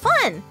lot of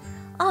fun.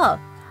 Oh,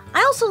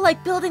 I also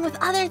like building with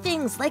other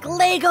things, like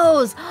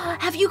Legos.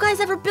 Have you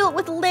guys ever built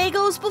with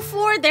Legos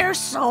before? They're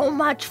so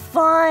much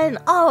fun.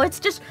 Oh, it's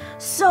just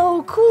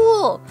so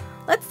cool.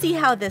 Let's see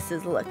how this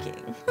is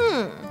looking.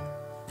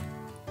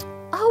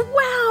 Oh,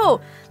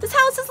 wow. This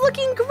house is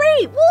looking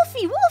great.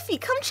 Wolfie,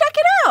 come check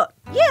it out.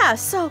 Yeah,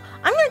 so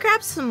I'm going to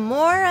grab some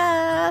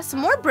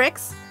more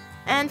bricks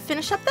and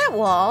finish up that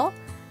wall.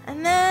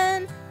 And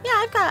then,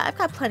 yeah, I've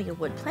got plenty of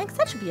wood planks.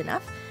 That should be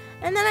enough.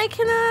 And then I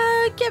can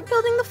get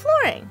building the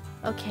flooring.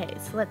 Okay,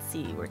 so let's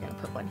see. We're going to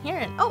put one here.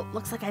 And oh,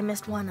 looks like I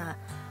missed one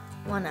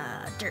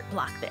dirt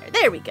block there.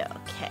 There we go.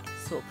 Okay,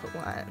 so we'll put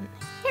one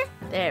here.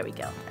 There we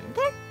go. One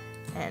there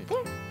and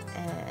there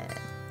and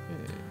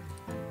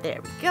there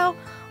we go.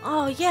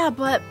 Oh, yeah,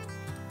 but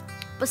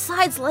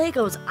besides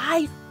Legos,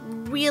 I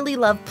really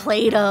love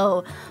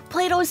Play-Doh.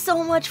 Play-Doh is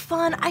so much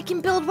fun. I can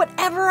build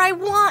whatever I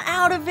want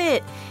out of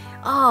it.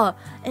 Oh,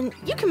 and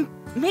you can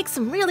make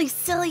some really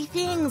silly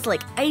things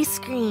like ice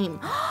cream.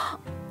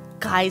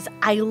 Guys,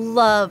 I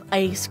love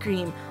ice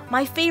cream.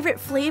 My favorite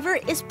flavor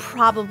is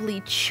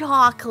probably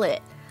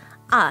chocolate.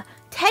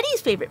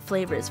 Teddy's favorite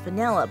flavor is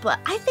vanilla, but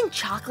I think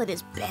chocolate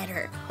is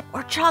better.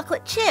 Or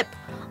chocolate chip.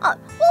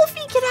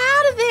 Wolfie, get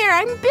out of there.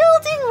 I'm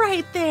building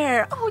right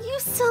there. Oh, you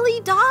silly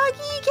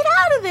doggy. Get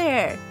out of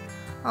there.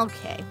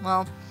 Okay,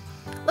 well,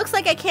 looks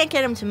like I can't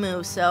get him to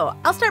move, so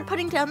I'll start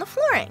putting down the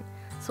flooring.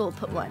 So we'll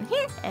put one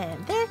here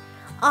and there.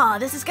 Oh,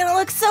 this is gonna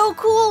look so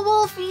cool,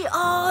 Wolfie.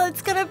 Oh,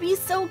 it's gonna be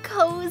so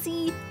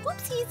cozy.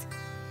 Whoopsies.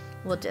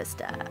 We'll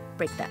just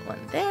break that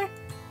one there.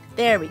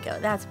 There we go.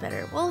 That's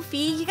better. Wolfie,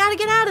 you gotta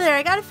get out of there.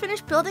 I gotta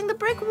finish building the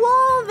brick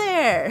wall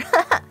there.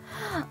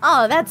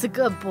 Oh, that's a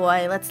good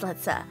boy. Let's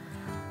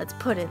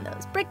put in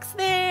those bricks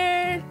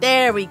there.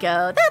 There we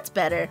go. That's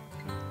better.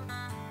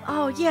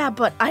 Oh yeah,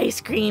 but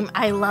ice cream,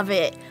 I love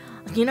it.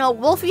 You know,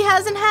 Wolfie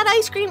hasn't had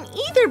ice cream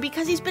either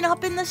because he's been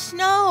up in the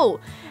snow.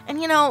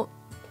 And you know,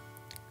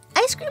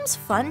 ice cream's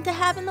fun to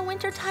have in the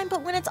wintertime,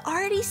 but when it's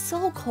already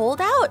so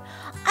cold out,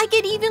 I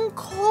get even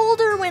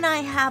colder when I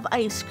have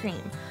ice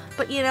cream.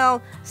 But you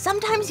know,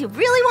 sometimes you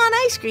really want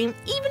ice cream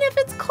even if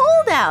it's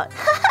cold out.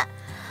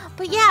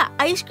 But yeah,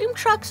 ice cream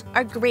trucks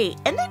are great,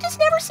 and they just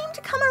never seem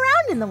to come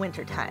around in the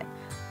wintertime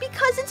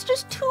because it's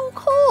just too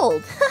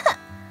cold.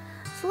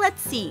 So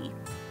let's see.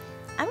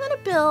 I'm gonna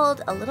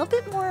build a little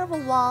bit more of a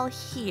wall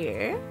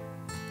here,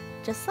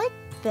 just like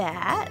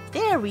that.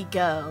 There we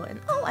go.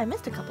 And oh, I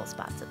missed a couple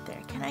spots up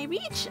there. Can I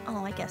reach?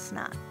 Oh, I guess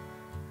not.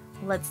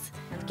 Let's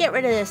get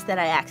rid of this that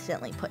I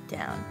accidentally put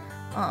down.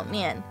 Oh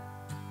man,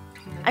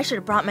 I should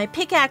have brought my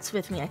pickaxe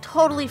with me. I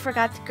totally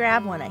forgot to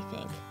grab one, I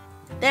think.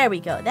 There we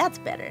go. That's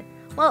better.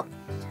 Well,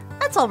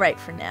 that's all right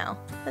for now.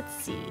 Let's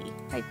see.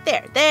 Right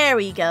there. There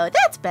we go.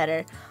 That's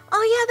better.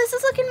 Oh yeah, this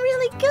is looking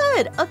really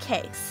good.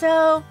 Okay,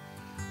 so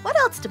what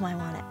else do I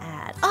want to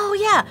add? Oh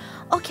yeah,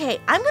 okay,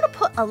 I'm gonna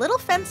put a little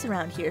fence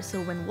around here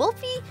so when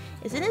Wolfie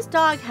is in his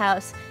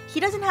doghouse, he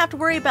doesn't have to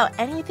worry about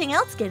anything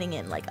else getting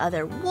in, like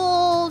other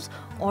wolves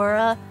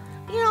or,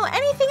 you know,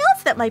 anything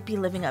else that might be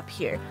living up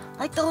here.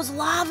 Like those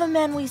lava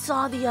men we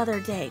saw the other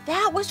day.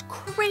 That was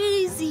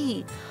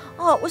crazy.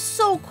 Oh, it was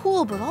so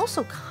cool, but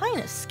also kind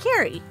of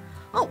scary.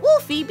 Oh,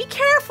 Wolfie, be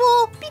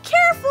careful, be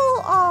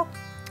careful. Oh,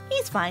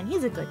 he's fine,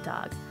 he's a good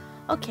dog.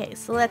 Okay,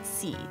 so let's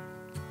see.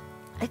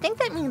 I think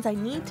that means I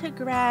need to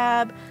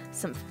grab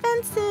some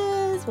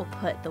fences. We'll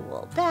put the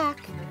wool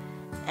back.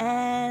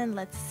 And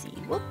let's see,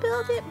 we'll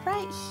build it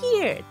right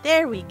here.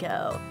 There we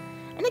go.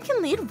 And it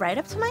can lead right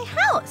up to my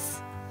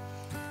house.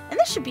 And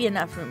this should be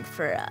enough room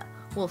for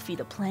Wolfie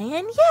to play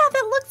in. Yeah,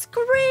 that looks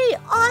great.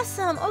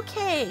 Awesome.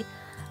 Okay.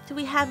 Do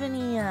we have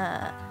any,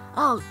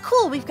 oh,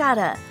 cool. We've got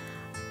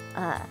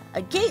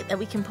a gate that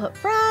we can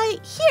put right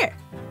here.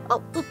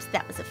 Oh, oops,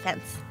 that was a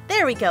fence.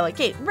 There we go, a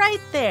gate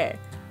right there.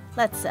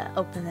 Let's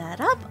open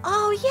that up.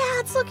 Oh yeah,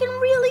 it's looking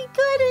really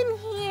good in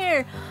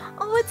here.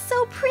 Oh, it's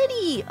so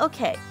pretty.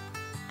 Okay,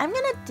 I'm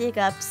gonna dig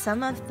up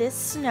some of this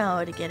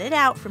snow to get it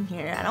out from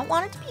here. I don't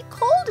want it to be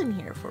cold in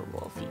here for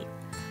Wolfie.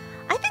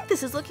 I think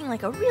this is looking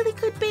like a really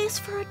good base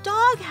for a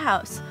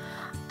doghouse.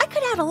 I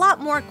could add a lot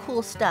more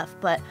cool stuff,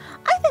 but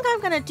I think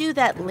I'm gonna do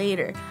that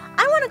later.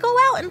 I wanna go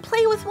out and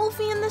play with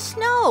Wolfie in the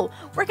snow.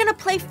 We're gonna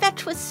play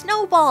fetch with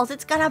snowballs.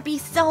 It's gonna be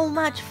so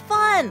much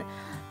fun.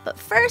 But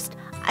first,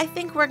 I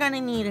think we're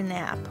gonna need a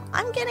nap.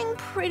 I'm getting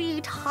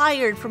pretty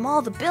tired from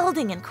all the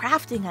building and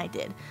crafting I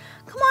did.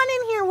 Come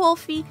on in here,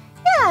 Wolfie.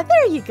 Yeah,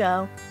 there you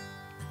go.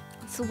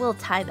 So we'll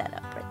tie that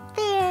up right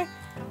there,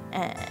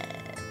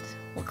 and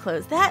we'll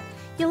close that.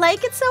 You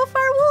like it so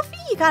far, Wolfie?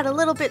 You got a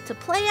little bit to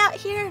play out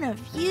here and a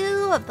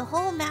view of the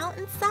whole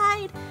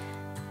mountainside.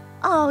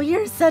 Oh,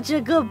 you're such a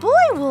good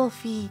boy,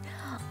 Wolfie.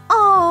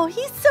 Oh,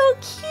 he's so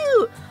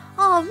cute.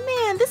 Oh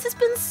man, this has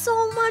been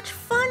so much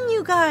fun,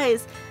 you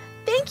guys.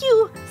 Thank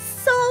you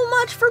so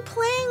much for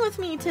playing with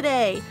me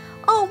today.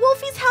 Oh,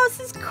 Wolfie's house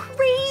is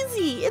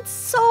crazy. It's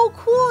so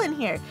cool in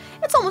here.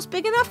 It's almost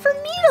big enough for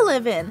me to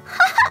live in.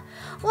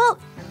 Well,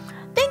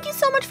 thank you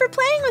so much for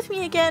playing with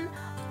me again.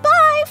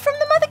 Bye from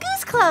the Mother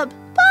Goose Club.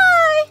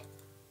 Bye.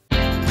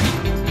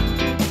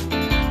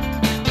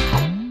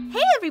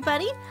 Hey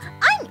everybody,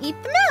 I'm Eat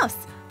the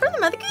Mouse from the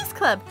Mother Goose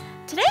Club.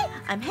 Today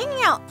I'm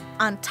hanging out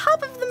on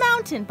top of the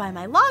mountain by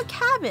my log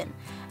cabin,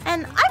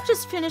 and I've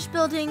just finished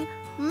building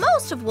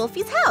most of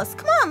Wolfie's house.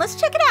 Come on, let's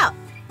check it out.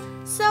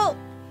 So,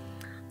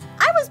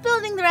 I was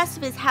building the rest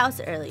of his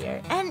house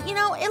earlier, and you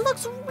know, it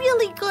looks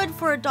really good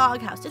for a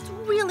dog house. It's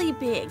really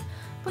big.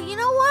 But you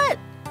know what?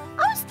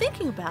 I was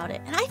thinking about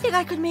it, and I think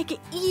I could make it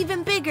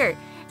even bigger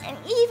and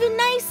even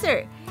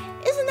nicer.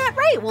 Isn't that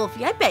right,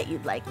 Wolfie? I bet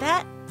you'd like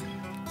that.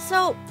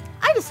 So,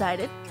 I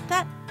decided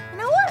that, you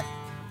know what?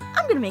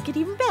 I'm gonna make it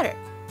even better.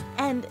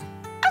 And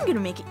I'm gonna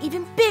make it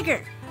even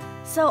bigger.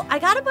 So, I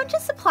got a bunch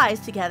of supplies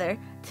together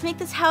to make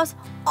this house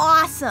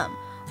awesome.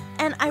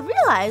 And I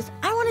realized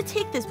I want to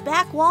take this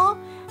back wall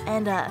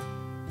and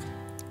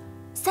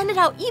send it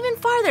out even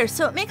farther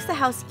so it makes the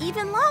house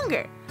even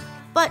longer.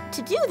 But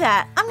to do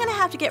that, I'm going to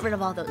have to get rid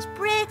of all those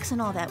bricks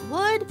and all that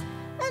wood.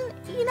 And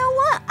you know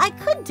what? I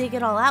could dig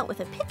it all out with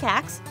a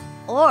pickaxe,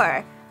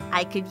 or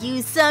I could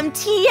use some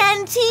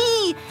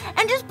TNT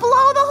and just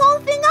blow the whole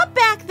thing up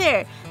back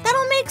there.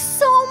 That'll make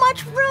so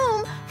much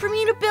room for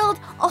me to build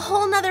a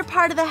whole nother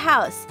part of the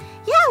house.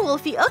 Yeah,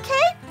 Wolfie,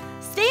 okay?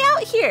 Stay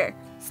out here.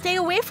 Stay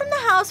away from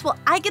the house while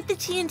I get the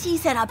TNT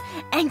set up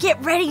and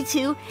get ready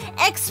to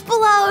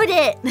explode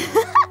it.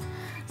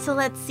 So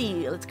let's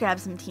see. Let's grab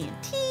some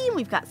TNT.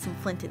 We've got some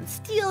flint and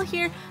steel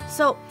here.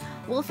 So,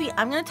 Wolfie,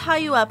 I'm going to tie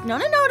you up. No,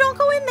 don't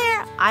go in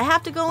there. I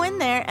have to go in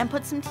there and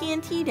put some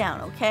TNT down,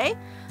 okay?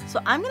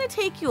 So I'm going to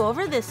take you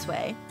over this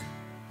way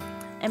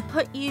and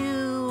put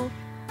you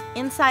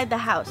inside the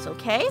house,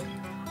 okay?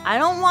 I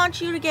don't want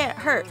you to get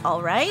hurt,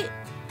 all right?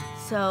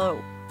 So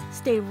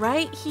stay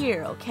right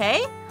here,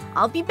 okay?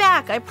 I'll be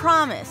back, I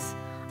promise.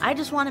 I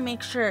just want to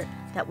make sure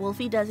that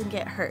Wolfie doesn't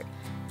get hurt.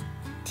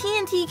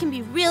 TNT can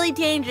be really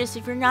dangerous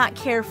if you're not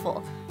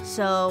careful.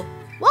 So,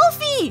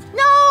 Wolfie,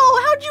 no,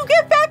 how'd you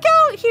get back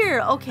out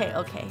here?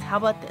 Okay, how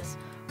about this?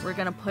 We're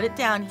gonna put it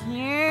down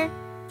here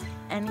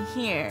and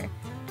here.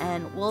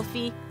 And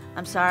Wolfie,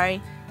 I'm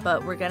sorry,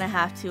 but we're gonna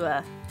have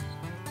to,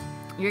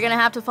 you're gonna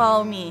have to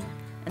follow me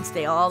and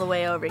stay all the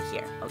way over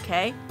here,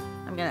 okay?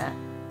 I'm gonna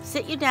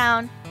sit you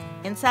down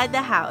inside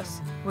the house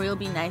where you'll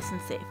be nice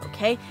and safe,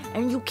 okay?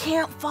 And you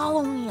can't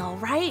follow me, all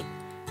right?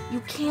 You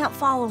can't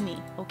follow me,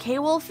 okay,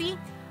 Wolfie?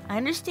 I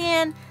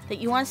understand that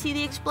you want to see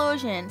the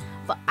explosion,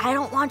 but I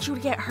don't want you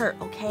to get hurt,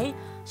 okay?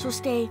 So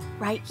stay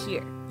right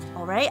here,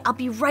 all right? I'll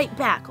be right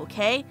back,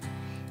 okay?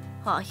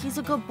 Oh, he's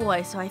a good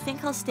boy, so I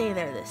think I'll stay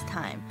there this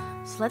time.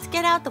 So let's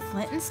get out the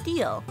flint and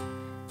steel,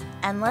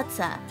 and let's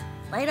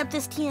light up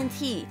this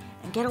TNT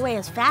and get away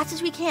as fast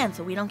as we can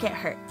so we don't get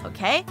hurt,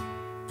 okay?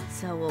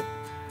 So we'll...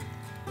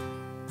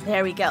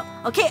 There we go.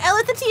 Okay, I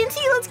lit the TNT.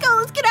 Let's go.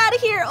 Let's get out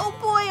of here. Oh,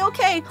 boy.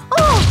 Okay.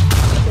 Oh,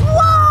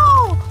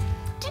 whoa!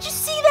 Did you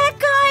see that,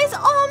 guys?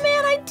 Oh,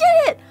 man, I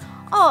did it.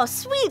 Oh,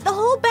 sweet. The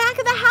whole back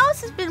of the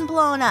house has been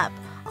blown up.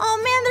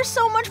 Oh, man, there's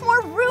so much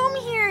more room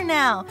here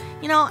now.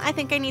 You know, I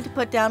think I need to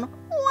put down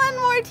one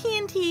more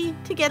TNT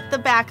to get the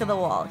back of the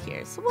wall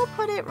here. So we'll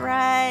put it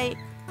right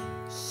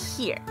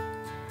here.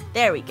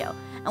 There we go.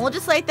 And we'll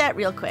just light that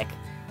real quick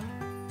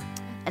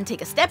and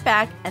take a step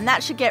back, and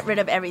that should get rid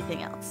of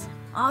everything else.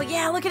 Oh,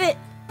 yeah, look at it.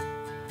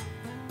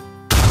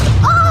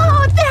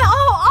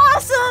 Oh,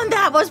 awesome.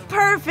 That was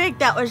perfect.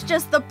 That was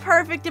just the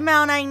perfect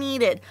amount I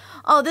needed.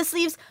 Oh, this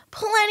leaves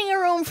plenty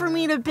of room for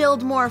me to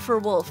build more for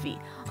Wolfie.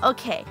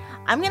 Okay,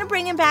 I'm going to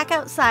bring him back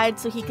outside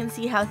so he can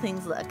see how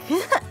things look.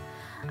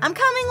 I'm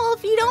coming,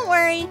 Wolfie. Don't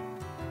worry.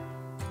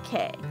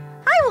 Okay.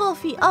 Hi,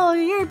 Wolfie. Oh,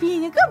 you're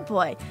being a good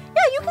boy.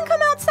 Yeah, you can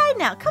come outside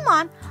now. Come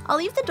on. I'll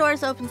leave the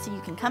doors open so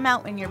you can come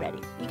out when you're ready.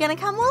 You going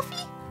to come,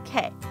 Wolfie?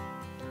 Okay.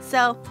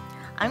 So...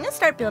 I'm going to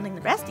start building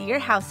the rest of your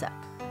house up.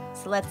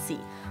 So let's see.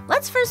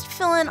 Let's first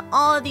fill in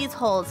all of these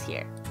holes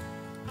here.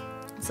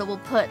 So we'll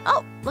put,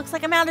 oh, looks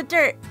like I'm out of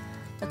dirt.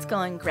 Let's go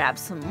and grab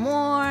some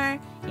more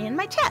in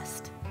my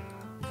chest.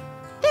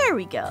 There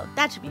we go.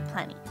 That should be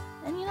plenty.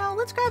 And you know,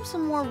 let's grab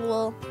some more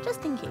wool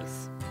just in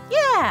case.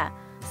 Yeah.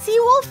 See,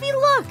 Wolfie,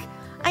 look.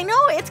 I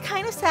know it's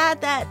kind of sad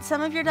that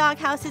some of your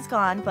doghouse is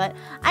gone, but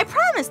I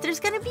promise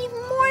there's going to be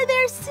more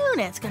there soon.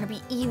 It's going to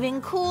be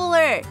even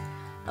cooler.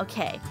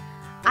 Okay.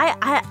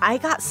 I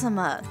got some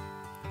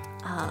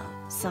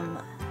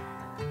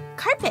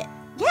carpet.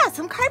 Yeah,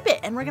 some carpet.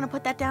 And we're going to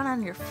put that down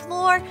on your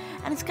floor.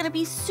 And it's going to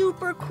be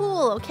super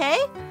cool, okay?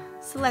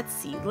 So let's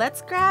see.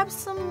 Let's grab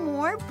some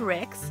more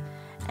bricks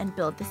and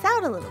build this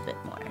out a little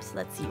bit more. So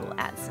let's see. We'll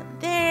add some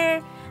there.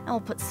 And we'll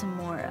put some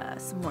more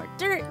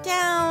dirt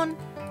down.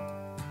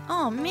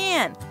 Oh,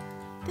 man.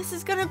 This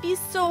is going to be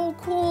so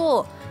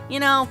cool.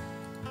 You know,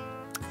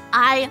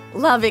 I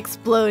love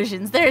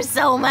explosions. They're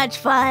so much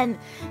fun.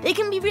 They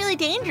can be really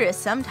dangerous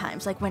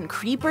sometimes, like when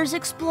creepers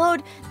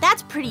explode.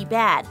 That's pretty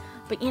bad.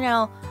 But you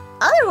know,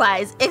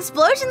 otherwise,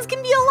 explosions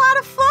can be a lot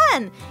of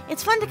fun.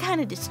 It's fun to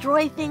kind of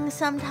destroy things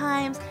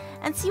sometimes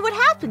and see what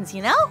happens,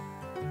 you know?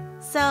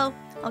 So,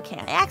 okay,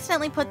 I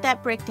accidentally put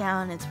that brick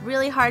down. It's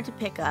really hard to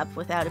pick up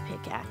without a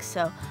pickaxe.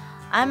 So,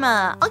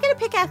 I'll get a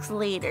pickaxe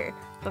later.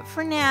 But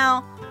for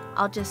now,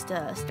 I'll just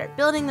start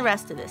building the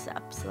rest of this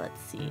up. So let's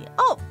see.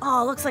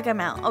 Oh, looks like I'm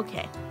out.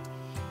 Okay.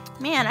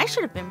 Man, I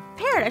should have been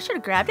prepared. I should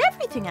have grabbed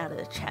everything out of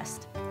the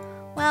chest.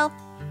 Well,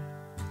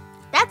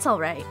 that's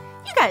all right.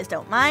 You guys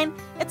don't mind.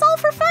 It's all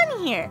for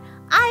fun here.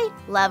 I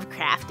love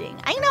crafting.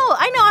 I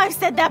know I've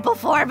said that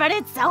before, but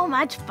it's so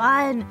much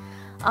fun.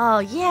 Oh,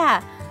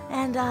 yeah.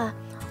 And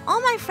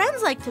all my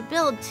friends like to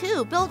build,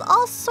 too. Build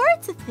all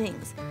sorts of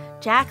things.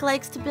 Jack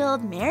likes to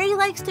build. Mary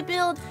likes to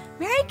build.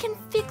 Mary can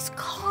fix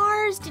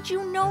cars. Did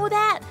you know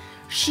that?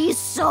 She's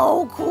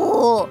so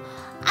cool.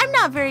 I'm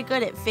not very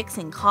good at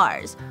fixing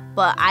cars,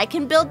 but I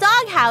can build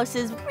dog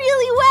houses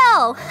really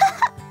well.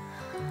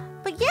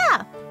 But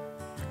yeah,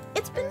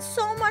 it's been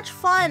so much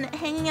fun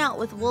hanging out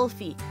with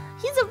Wolfie.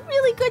 He's a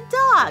really good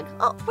dog.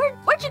 Oh,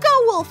 where'd you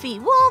go, Wolfie?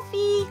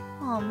 Wolfie!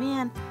 Oh,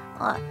 man.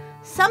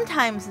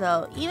 Sometimes,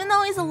 though, even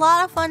though he's a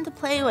lot of fun to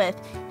play with,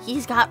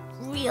 he's got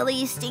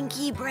really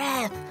stinky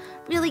breath.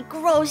 Really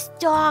gross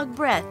dog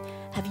breath.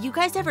 Have you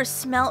guys ever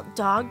smelt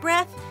dog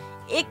breath?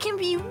 It can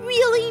be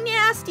really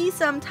nasty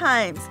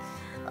sometimes.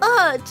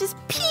 Just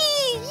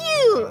pee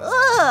you.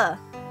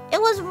 It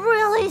was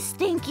really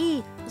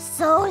stinky.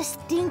 So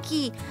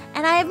stinky.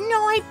 And I have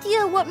no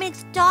idea what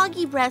makes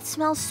doggy breath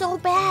smell so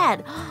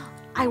bad.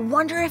 I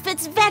wonder if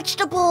it's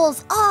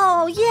vegetables.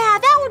 Oh, yeah,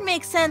 that would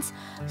make sense.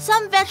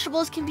 Some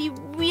vegetables can be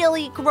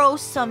really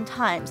gross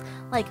sometimes.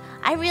 Like,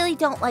 I really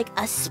don't like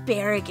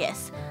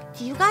asparagus.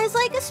 Do you guys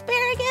like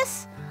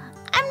asparagus?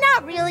 I'm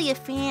not really a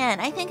fan.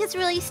 I think it's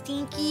really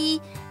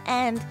stinky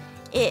and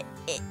it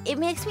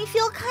makes me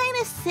feel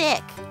kind of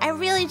sick. I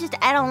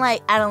don't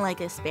like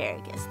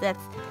asparagus.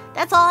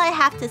 That's all I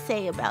have to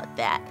say about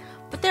that.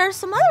 But there are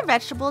some other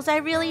vegetables I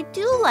really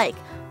do like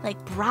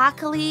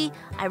broccoli.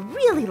 I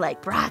really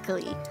like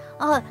broccoli.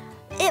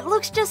 It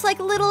looks just like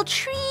little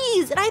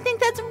trees, and I think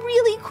that's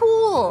really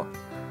cool. cool.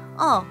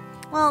 Oh,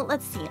 well,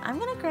 let's see. I'm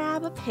gonna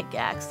grab a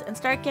pickaxe and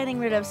start getting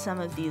rid of some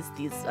of these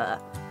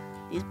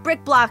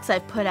brick blocks I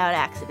put out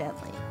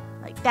accidentally.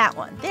 Like that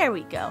one. There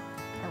we go.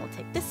 And we'll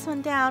take this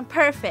one down.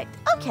 Perfect.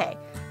 Okay,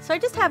 so I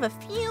just have a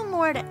few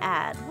more to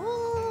add.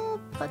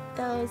 We'll put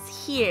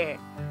those here.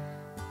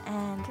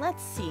 And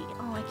let's see.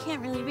 Oh, I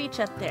can't really reach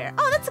up there.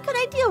 Oh, that's a good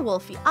idea,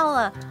 Wolfie.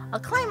 I'll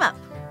climb up.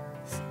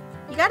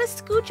 You gotta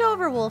scooch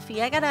over,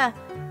 Wolfie. I gotta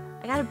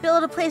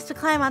build a place to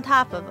climb on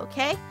top of,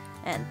 okay?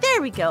 And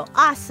there we go.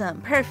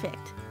 Awesome.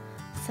 Perfect.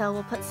 So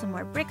we'll put some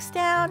more bricks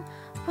down.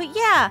 But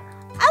yeah,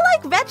 I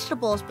like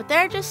vegetables, but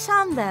there are just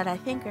some that I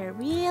think are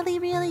really,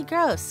 really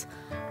gross.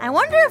 I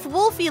wonder if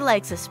Wolfie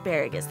likes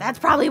asparagus. That's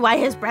probably why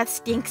his breath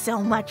stinks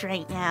so much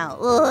right now.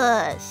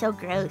 Ugh, so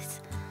gross.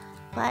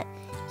 But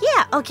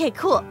yeah, okay,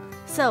 cool.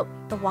 So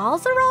the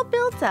walls are all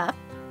built up.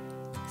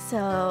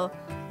 So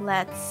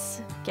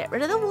let's get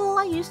rid of the wool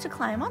I used to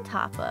climb on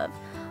top of.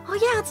 Oh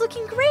yeah, it's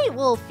looking great,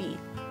 Wolfie.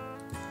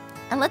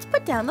 And let's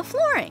put down the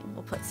flooring.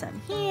 We'll put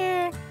some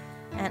here.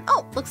 And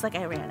oh, looks like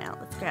I ran out.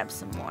 Let's grab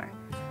some more.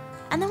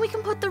 And then we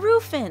can put the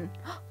roof in.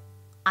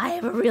 I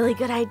have a really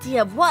good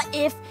idea. What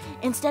if,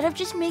 instead of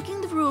just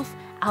making the roof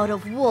out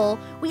of wool,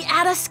 we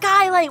add a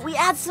skylight? We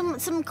add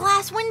some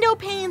glass window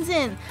panes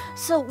in,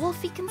 so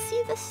Wolfie can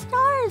see the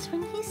stars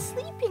when he's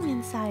sleeping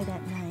inside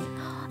at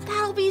night.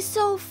 That'll be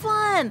so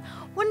fun.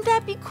 Wouldn't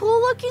that be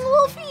cool looking,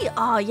 Wolfie?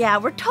 Oh yeah,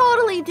 we're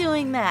totally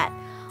doing that.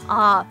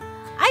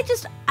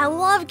 I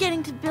love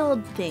getting to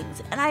build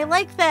things, and I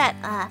like that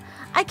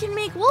I can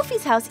make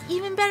Wolfie's house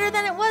even better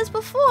than it was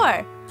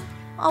before.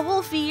 Oh,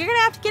 Wolfie, you're gonna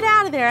have to get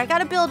out of there. I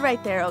gotta build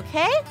right there,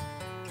 okay?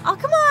 Oh,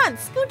 come on,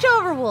 scooch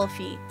over,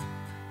 Wolfie.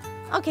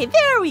 Okay,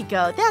 there we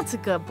go. That's a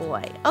good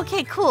boy.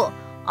 Okay, cool.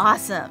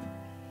 Awesome.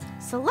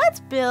 So let's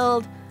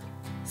build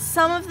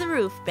some of the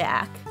roof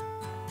back,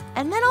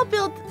 and then I'll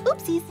build,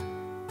 oopsies,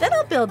 then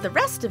I'll build the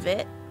rest of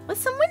it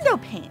with some window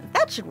panes.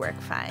 That should work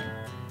fine.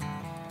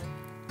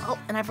 Oh,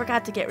 and I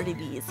forgot to get rid of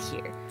these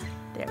here.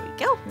 There we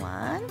go.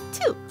 1,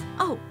 2.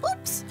 Oh,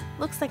 oops.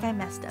 Looks like I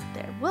messed up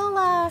there. We'll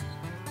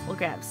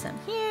grab some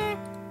here,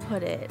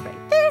 put it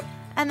right there,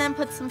 and then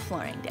put some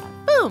flooring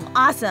down. Boom.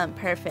 Awesome.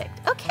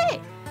 Perfect. Okay.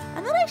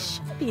 And then I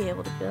should be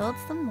able to build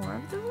some more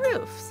of the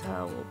roof.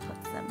 So we'll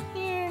put some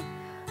here.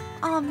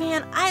 Oh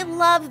man, I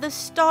love the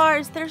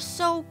stars. They're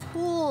so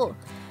cool.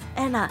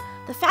 And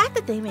the fact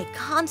that they make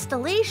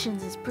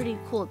constellations is pretty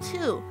cool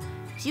too.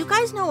 Do you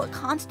guys know what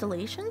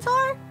constellations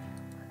are?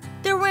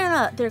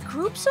 They're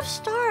groups of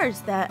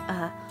stars that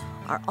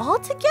are all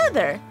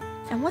together,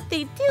 and what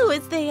they do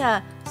is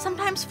they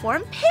sometimes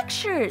form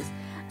pictures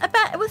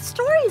with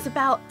stories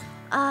about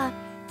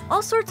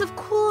all sorts of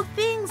cool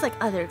things like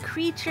other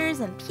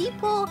creatures and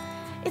people.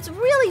 It's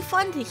really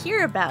fun to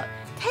hear about.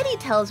 Teddy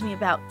tells me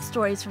about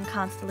stories from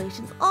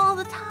constellations all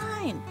the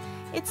time.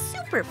 It's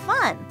super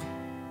fun.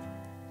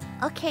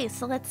 Okay,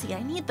 so let's see.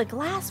 I need the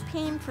glass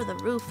pane for the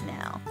roof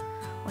now,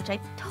 which I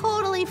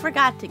totally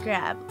forgot to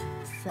grab.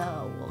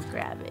 So we'll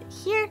grab it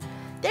here.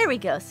 There we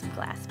go, some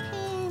glass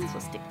panes.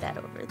 We'll stick that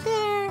over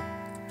there.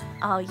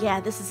 Oh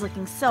yeah, this is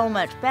looking so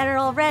much better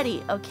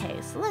already.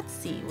 Okay, so let's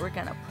see. We're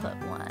gonna put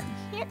one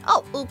here.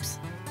 Oh, oops.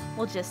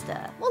 We'll just,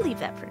 we'll leave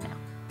that for now.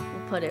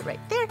 We'll put it right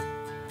there,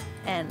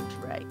 and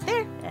right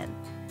there, and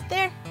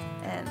there,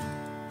 and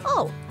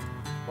oh,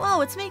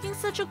 whoa, it's making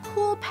such a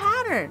cool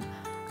pattern.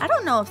 I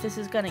don't know if this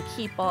is gonna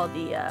keep all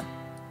the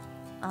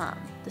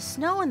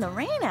snow and the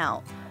rain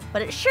out,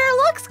 but it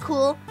sure looks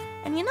cool.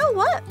 And you know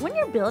what? When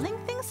you're building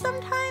things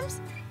sometimes,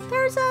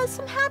 there's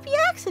some happy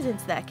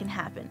accidents that can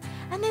happen.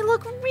 And they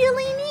look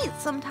really neat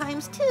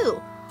sometimes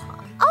too.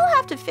 I'll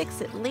have to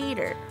fix it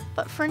later,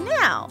 but for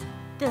now,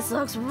 this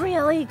looks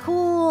really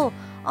cool.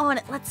 Oh, and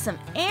it lets some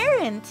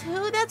air in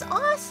too. That's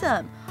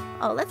awesome.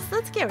 Oh,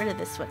 let's get rid of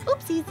this one.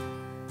 Oopsies.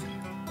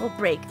 We'll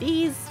break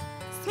these.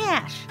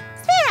 Smash.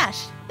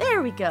 Smash.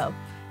 There we go.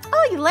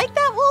 Oh, you like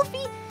that,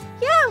 Wolfie?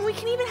 Yeah, and we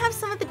can even have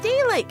some of the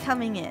daylight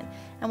coming in.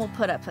 And we'll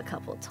put up a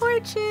couple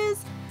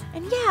torches.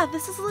 And yeah,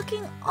 this is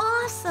looking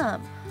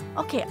awesome.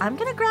 Okay, I'm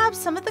gonna grab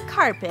some of the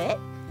carpet.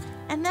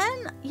 And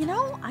then, you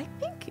know, I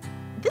think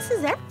this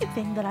is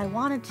everything that I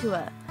wanted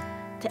to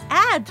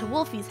add to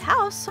Wolfie's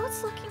house, so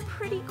it's looking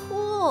pretty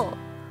cool.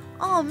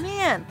 Oh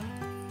man.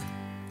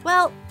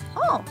 Well,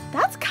 oh,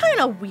 that's kind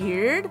of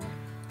weird.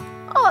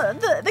 Oh,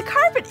 the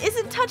carpet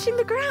isn't touching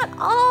the ground.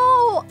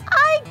 Oh,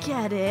 I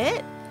get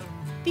it.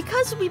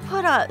 Because we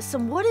put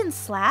some wooden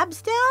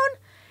slabs down,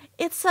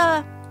 it's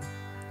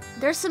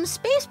there's some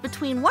space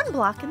between one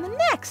block and the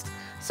next,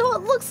 so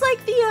it looks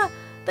like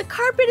the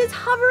carpet is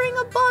hovering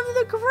above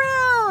the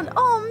ground.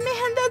 Oh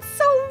man, that's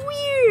so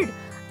weird.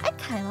 I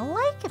kind of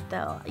like it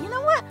though. You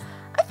know what?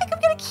 I think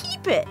I'm gonna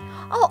keep it.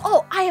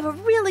 Oh, I have a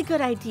really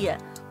good idea.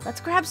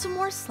 Let's grab some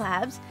more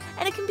slabs,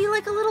 and it can be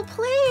like a little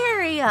play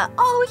area.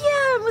 Oh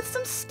yeah, with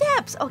some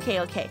steps.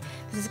 Okay.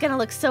 This is gonna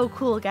look so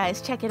cool,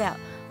 guys. Check it out.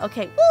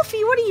 Okay,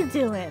 Wolfie, what are you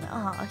doing?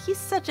 Oh, he's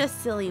such a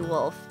silly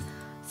wolf.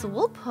 So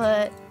we'll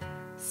put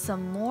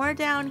some more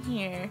down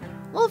here.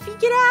 Wolfie,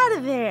 get out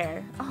of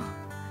there. Oh,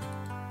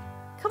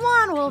 come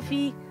on,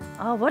 Wolfie.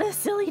 Oh, what a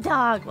silly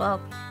dog.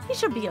 Well, he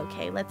should be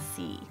okay. Let's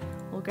see.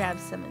 We'll grab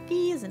some of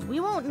these, and we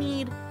won't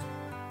need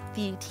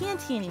the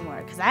TNT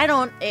anymore, because I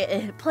don't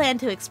plan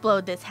to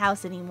explode this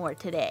house anymore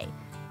today.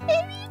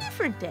 Maybe a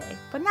different day,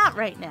 but not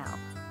right now.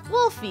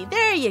 Wolfie,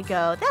 there you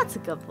go. That's a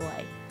good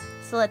boy.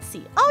 So let's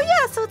see. Oh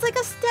yeah, so it's like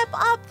a step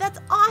up. That's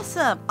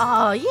awesome.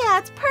 Oh yeah,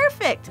 it's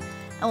perfect.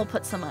 And we'll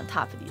put some on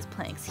top of these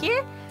planks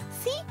here.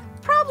 See?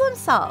 Problem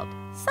solved.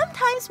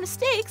 Sometimes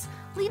mistakes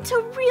lead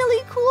to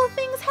really cool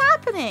things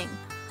happening.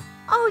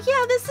 Oh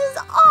yeah, this is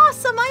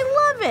awesome.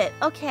 I love it.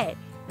 Okay,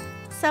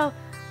 so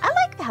I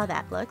like how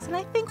that looks, and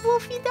I think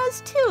Wolfie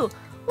does too.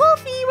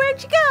 Wolfie,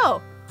 where'd you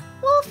go?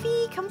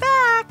 Wolfie, come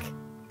back.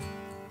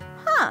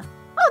 Huh.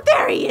 Oh,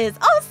 there he is.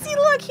 Oh, see,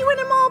 look, he went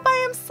him all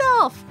by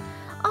himself.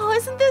 Oh,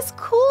 isn't this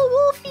cool,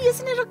 Wolfie?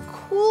 Isn't it a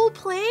cool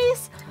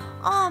place?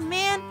 Oh,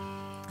 man.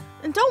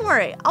 And don't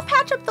worry, I'll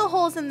patch up the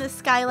holes in this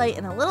skylight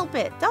in a little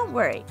bit. Don't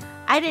worry.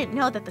 I didn't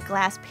know that the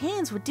glass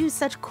panes would do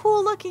such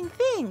cool-looking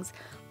things.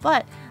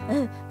 But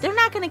they're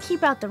not going to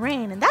keep out the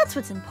rain, and that's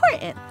what's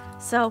important.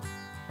 So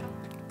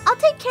I'll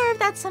take care of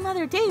that some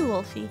other day,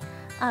 Wolfie.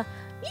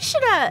 You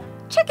should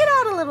check it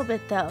out a little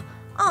bit, though.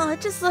 Oh,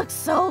 it just looks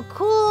so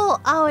cool.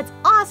 Oh, it's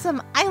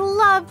awesome. I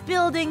love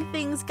building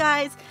things,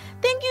 guys.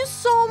 Thank you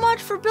so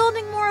much for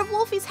building more of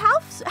Wolfie's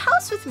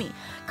house with me.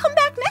 Come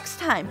back next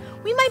time.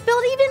 We might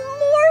build even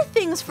more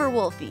things for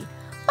Wolfie.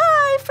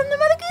 Bye from the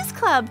Mother Goose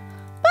Club.